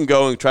 You can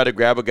go and try to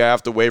grab a guy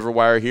off the waiver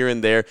wire here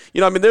and there.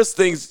 There's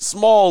things,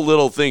 small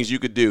little things you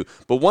could do.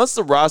 But once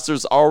the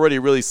roster's already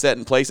really set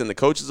in place and the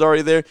coach is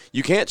already there,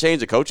 you can't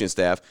change the coaching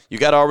staff. You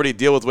got to already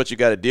deal with what you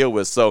got to deal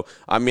with. So,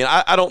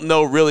 I don't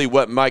know really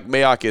what Mike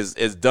Mayock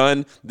has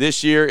done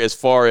this year as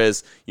far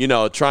as,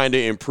 trying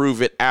to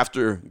improve it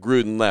after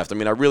Gruden left. I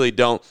really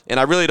don't. And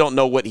I really don't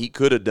know what he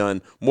could have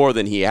done more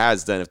than he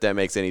has done, if that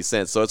makes any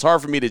sense. So it's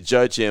hard for me to judge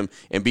judge him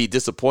and be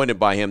disappointed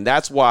by him.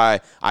 That's why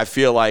I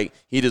feel like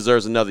he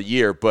deserves another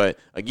year. But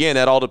again,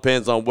 that all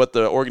depends on what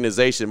the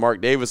organization,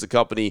 Mark Davis and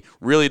company,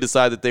 really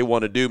decide that they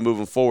want to do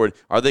moving forward.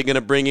 Are they going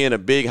to bring in a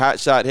big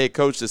hotshot head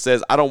coach that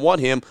says, I don't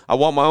want him, I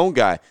want my own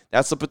guy?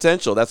 That's a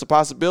potential. That's a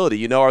possibility.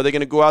 You know, are they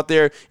going to go out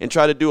there and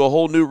try to do a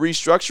whole new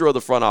restructure of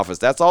the front office?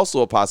 That's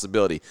also a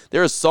possibility.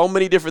 There are so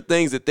many different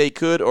things that they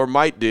could or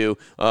might do.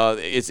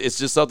 It's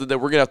just something that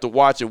we're going to have to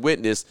watch and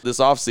witness this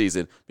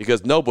offseason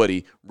because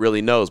nobody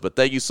really knows. But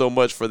thank you so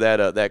much for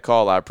that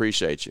call. I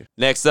appreciate you.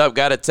 Next up,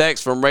 got a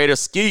text from Raider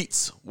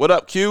Skeets. What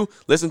up, Q?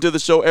 Listen to the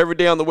show every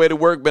day on the way to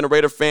work. Been a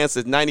Raider fan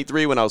since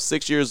 93 when I was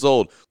 6 years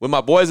old. When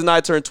my boys and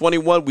I turned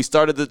 21, we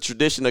started the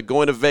tradition of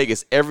going to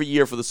Vegas every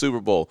year for the Super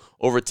Bowl.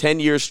 Over 10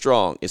 years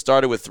strong. It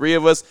started with 3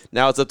 of us.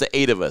 Now it's up to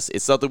 8 of us.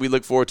 It's something we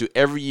look forward to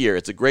every year.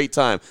 It's a great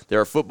time. There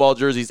are football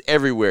jerseys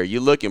everywhere. You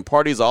look and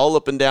parties all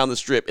up and down the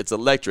strip. It's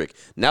electric.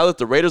 Now that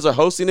the Raiders are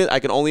hosting it, I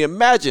can only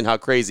imagine how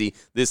crazy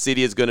this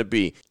city is going to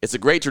be. It's a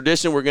great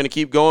tradition we're going to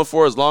keep going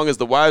for as long as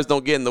the wives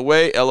don't get in the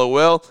way.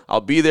 LOL.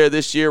 I'll be there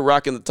this year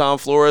rocking the Tom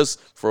Flores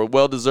for a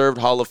well-deserved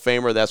Hall of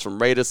Famer. That's from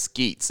Raider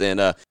Skeets.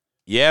 And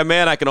yeah,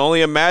 man, I can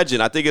only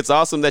imagine. I think it's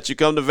awesome that you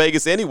come to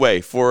Vegas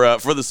anyway for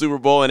the Super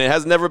Bowl, and it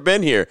has never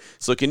been here.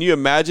 So can you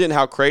imagine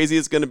how crazy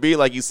it's going to be?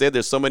 Like you said,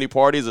 there's so many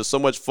parties. There's so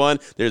much fun.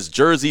 There's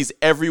jerseys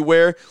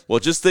everywhere. Well,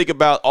 just think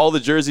about all the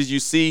jerseys you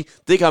see.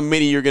 Think how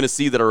many you're going to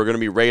see that are going to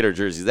be Raider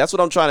jerseys. That's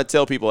what I'm trying to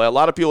tell people. A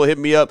lot of people hit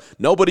me up.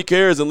 Nobody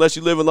cares unless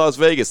you live in Las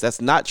Vegas.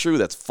 That's not true.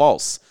 That's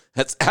false.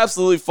 That's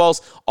absolutely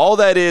false. All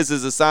that is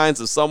the signs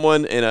of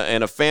someone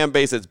in a fan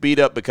base that's beat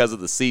up because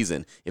of the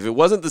season. If it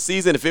wasn't the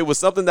season, if it was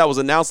something that was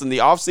announced in the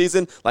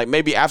offseason, like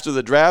maybe after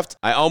the draft,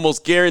 I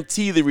almost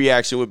guarantee the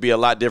reaction would be a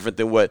lot different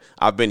than what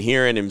I've been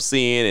hearing and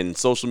seeing in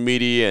social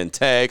media and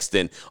text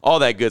and all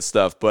that good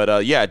stuff.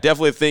 But, yeah,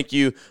 definitely thank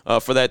you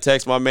for that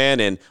text, my man,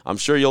 and I'm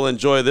sure you'll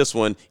enjoy this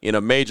one in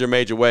a major,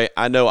 major way.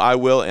 I know I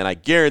will, and I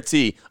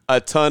guarantee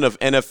a ton of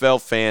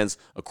NFL fans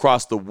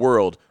across the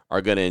world are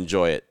going to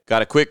enjoy it.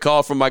 Got a quick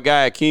call from my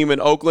guy Akeem in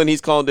Oakland.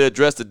 He's calling to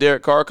address the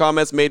Derek Carr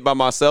comments made by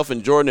myself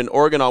and Jordan in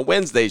Oregon on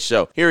Wednesday's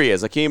show. Here he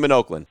is, Akeem in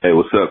Oakland. Hey,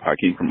 what's up?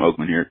 Hakeem from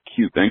Oakland here.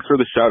 Q, thanks for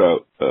the shout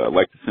out. I'd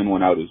like to send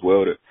one out as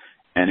well to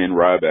and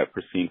Rob at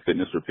Pristine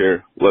Fitness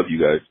Repair. Love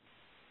you guys.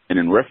 And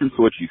in reference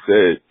to what you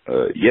said,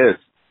 yes,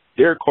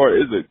 Derek Carr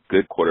is a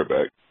good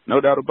quarterback,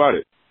 no doubt about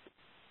it.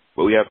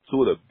 But we have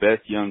 2 of the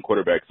best young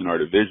quarterbacks in our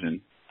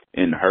division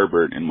in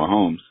Herbert and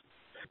Mahomes.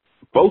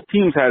 Both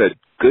teams had a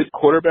good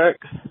quarterback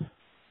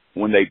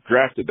when they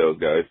drafted those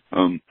guys,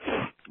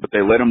 but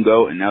they let them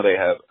go, and now they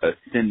have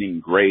ascending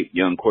great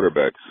young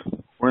quarterbacks.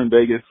 We're in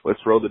Vegas. Let's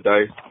roll the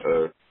dice.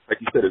 Like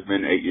you said, it's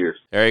been 8 years.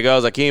 There he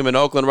goes, Akeem in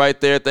Oakland right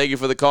there. Thank you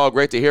for the call.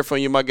 Great to hear from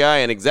you, my guy.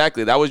 And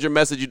exactly, that was your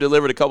message you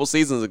delivered a couple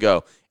seasons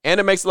ago. And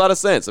it makes a lot of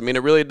sense. I mean,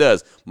 it really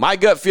does. My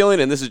gut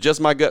feeling, and this is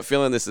just my gut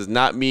feeling, this is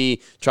not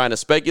me trying to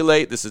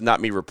speculate. This is not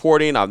me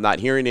reporting. I'm not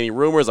hearing any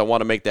rumors. I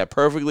want to make that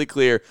perfectly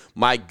clear.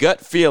 My gut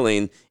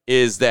feeling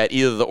is that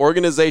either the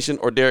organization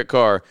or Derek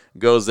Carr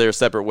goes their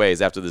separate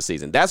ways after the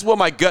season. That's what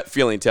my gut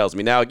feeling tells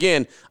me. Now,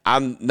 again,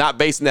 I'm not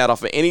basing that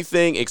off of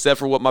anything except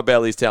for what my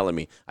belly's telling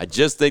me. I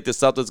just think that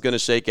something's going to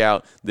shake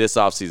out this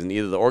offseason.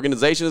 Either the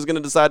organization is going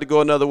to decide to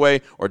go another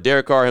way or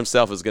Derek Carr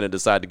himself is going to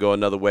decide to go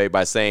another way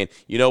by saying,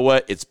 you know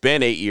what, it's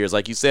been 8 years,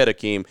 like you said,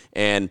 Akeem,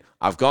 and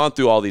I've gone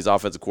through all these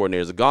offensive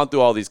coordinators. I've gone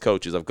through all these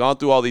coaches. I've gone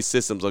through all these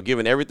systems. I've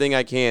given everything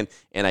I can,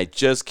 and I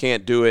just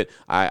can't do it.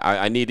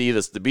 I need to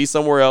either to be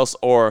somewhere else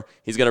or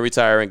he's going to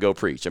retire and go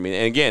preach. I mean,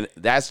 and again,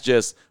 that's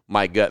just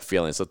my gut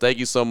feeling. So thank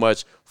you so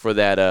much for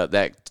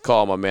that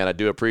call, my man. I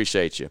do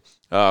appreciate you.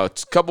 A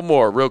couple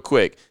more real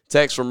quick.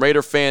 Text from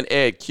Raider fan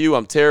Ed. Q,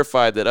 I'm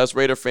terrified that us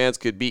Raider fans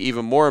could be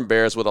even more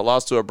embarrassed with a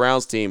loss to a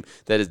Browns team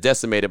that is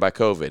decimated by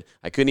COVID.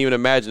 I couldn't even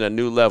imagine a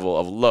new level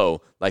of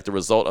low like the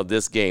result of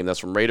this game. That's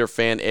from Raider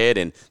fan Ed,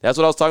 and that's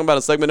what I was talking about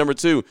in segment number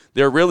 2.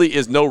 There really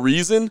is no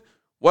reason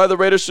why the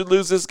Raiders should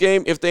lose this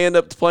game if they end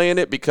up playing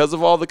it because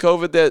of all the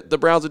COVID that the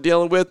Browns are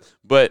dealing with,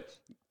 but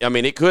I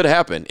mean, it could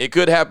happen. It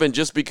could happen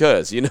just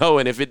because,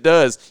 and if it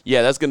does,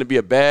 yeah, that's going to be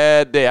a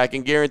bad day. I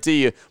can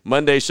guarantee you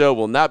Monday's show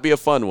will not be a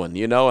fun one,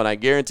 and I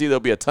guarantee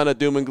there'll be a ton of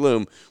doom and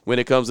gloom when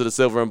it comes to the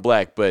silver and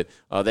black. But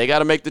they got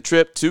to make the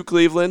trip to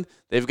Cleveland.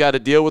 They've got to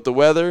deal with the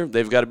weather.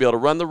 They've got to be able to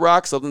run the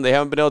rock, something they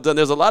haven't been able to do.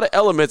 There's a lot of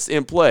elements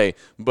in play,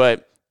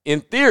 but in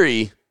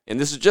theory, and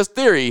this is just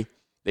theory,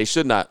 they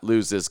should not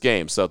lose this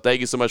game. So thank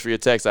you so much for your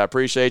text. I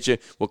appreciate you.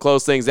 We'll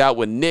close things out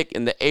with Nick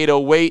in the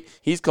 808.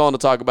 He's calling to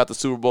talk about the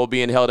Super Bowl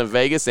being held in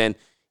Vegas, and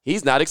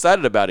he's not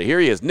excited about it. Here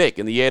he is, Nick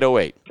in the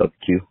 808. What's up,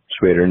 Q? It's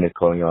Raider Nick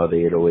calling out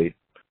the 808.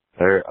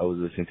 I was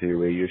listening to your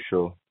radio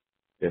show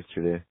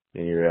yesterday,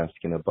 and you were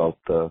asking about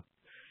the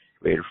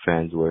Raider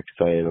fans who were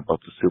excited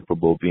about the Super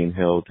Bowl being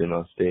held in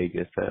Las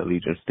Vegas at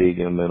Allegiant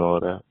Stadium and all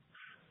that.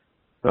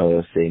 I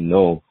was say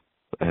no.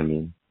 I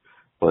mean,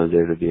 what is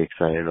there to be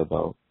excited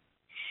about?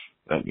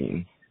 I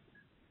mean,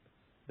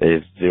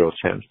 there's zero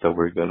chance that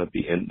we're going to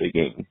be in the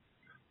game.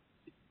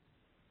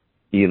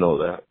 You know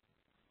that.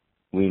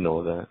 We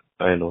know that.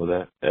 I know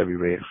that. Every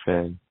Raider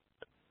fan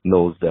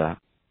knows that.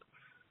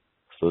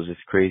 So it's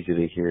just crazy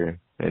to hear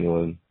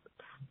anyone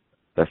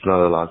that's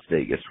not a Las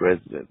Vegas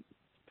resident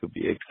to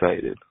be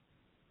excited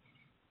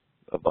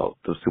about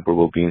the Super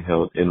Bowl being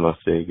held in Las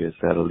Vegas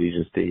at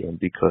Allegiant Stadium,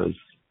 because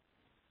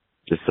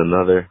just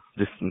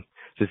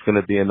going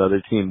to be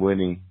another team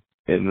winning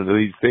in the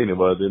Allegiant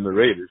Stadium other than the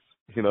Raiders.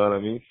 You know what I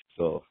mean?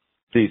 So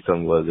please tell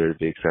me whether to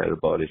be excited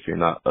about it if you're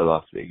not a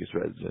Las Vegas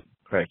resident.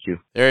 Thank you.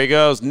 There he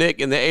goes, Nick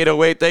in the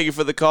 808. Thank you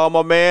for the call,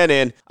 my man.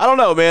 And I don't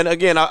know, man.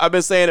 Again, I've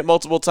been saying it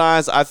multiple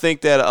times. I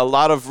think that a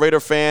lot of Raider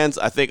fans,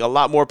 I think a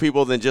lot more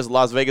people than just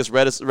Las Vegas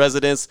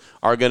residents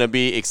are going to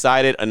be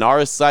excited and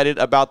are excited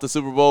about the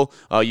Super Bowl.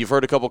 You've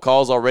heard a couple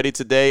calls already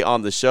today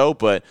on the show,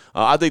 but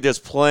I think there's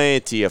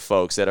plenty of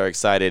folks that are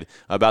excited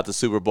about the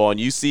Super Bowl. And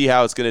you see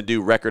how it's going to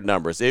do record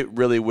numbers. It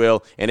really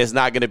will. And it's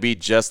not going to be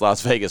just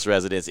Las Vegas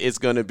residents. It's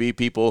going to be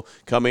people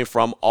coming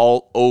from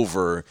all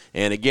over.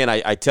 And again,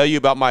 I tell you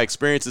about my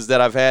experiences that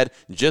I've had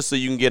just so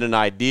you can get an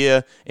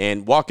idea.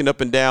 And walking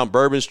up and down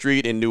Bourbon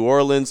Street in New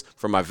Orleans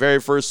for my very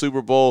first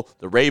Super Bowl,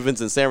 the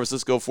Ravens and San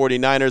Francisco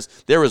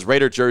 49ers, there was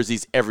Raider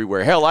jerseys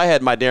everywhere. Hell, I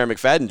had my Darren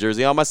McFadden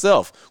jersey on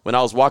myself when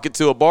I was walking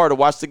to a bar to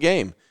watch the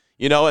game.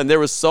 You know, and there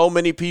were so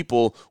many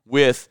people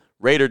with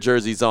Raider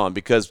jerseys on,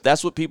 because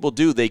that's what people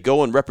do. They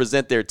go and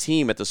represent their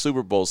team at the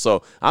Super Bowl.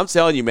 So I'm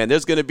telling you, man,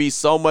 there's going to be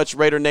so much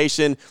Raider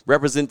Nation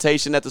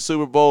representation at the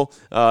Super Bowl.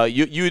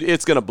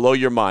 It's going to blow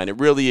your mind. It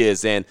really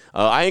is. And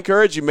I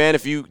encourage you, man,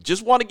 if you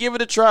just want to give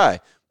it a try,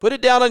 put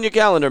it down on your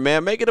calendar,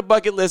 man. Make it a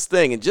bucket list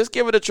thing and just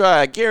give it a try.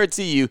 I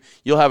guarantee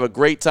you'll have a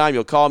great time.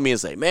 You'll call me and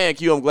say, man,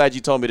 Q, I'm glad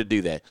you told me to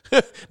do that.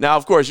 Now,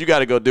 of course, you got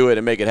to go do it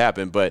and make it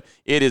happen, but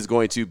it is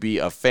going to be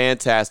a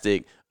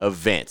fantastic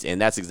event,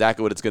 and that's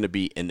exactly what it's going to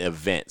be, an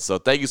event. So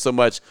thank you so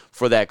much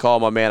for that call,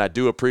 my man. I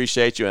do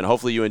appreciate you, and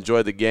hopefully you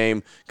enjoy the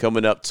game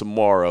coming up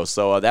tomorrow.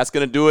 So that's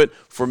going to do it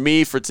for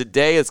me for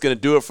today. It's going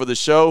to do it for the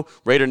show.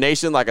 Raider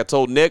Nation, like I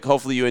told Nick,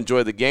 hopefully you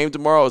enjoy the game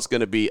tomorrow. It's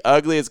going to be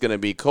ugly. It's going to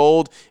be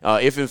cold.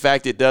 If, in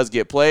fact, it does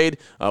get played,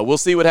 we'll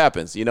see what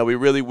happens. You know, we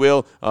really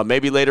will.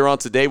 Maybe later on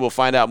today we'll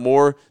find out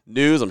more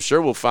news. I'm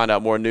sure we'll find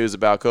out more news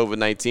about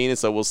COVID-19, and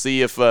so we'll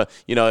see if,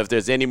 if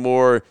there's any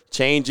more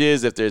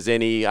changes, if there's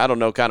any, I don't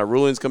know, kind of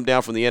rulings come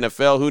down from the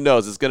NFL. Who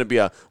knows? It's going to be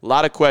a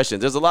lot of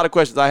questions. There's a lot of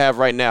questions I have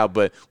right now,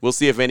 but we'll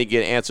see if any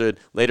get answered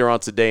later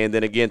on today. And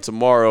then again,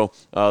 tomorrow,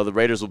 the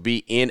Raiders will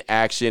be in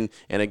action.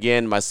 And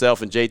again,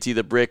 myself and JT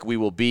the Brick, we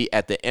will be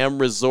at the M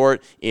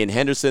Resort in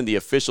Henderson, the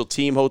official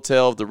team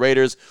hotel of the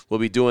Raiders.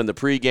 We'll be doing the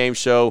pregame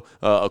show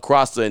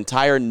across the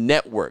entire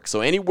network.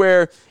 So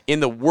anywhere in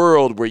the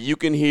world where you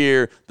can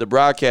hear the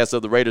broadcast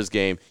of the Raiders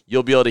game,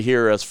 you'll be able to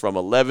hear us from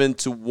 11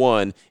 to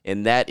 1,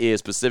 and that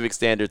is Pacific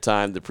Standard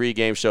Time, the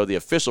pregame show, the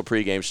official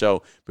pregame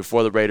show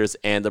before the Raiders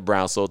and the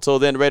Browns. So until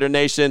then, Raider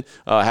Nation,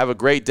 have a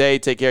great day.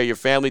 Take care of your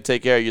family.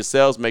 Take care of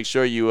yourselves. Make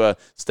sure you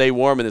stay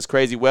warm in this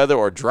crazy weather,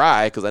 or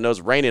dry, because I know it's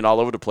raining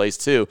all over the place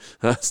too.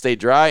 Stay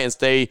dry and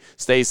stay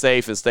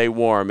safe and stay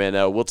warm, and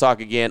we'll talk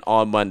again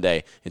on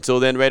Monday.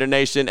 Until then, Raider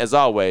Nation, as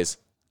always,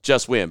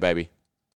 just win, baby.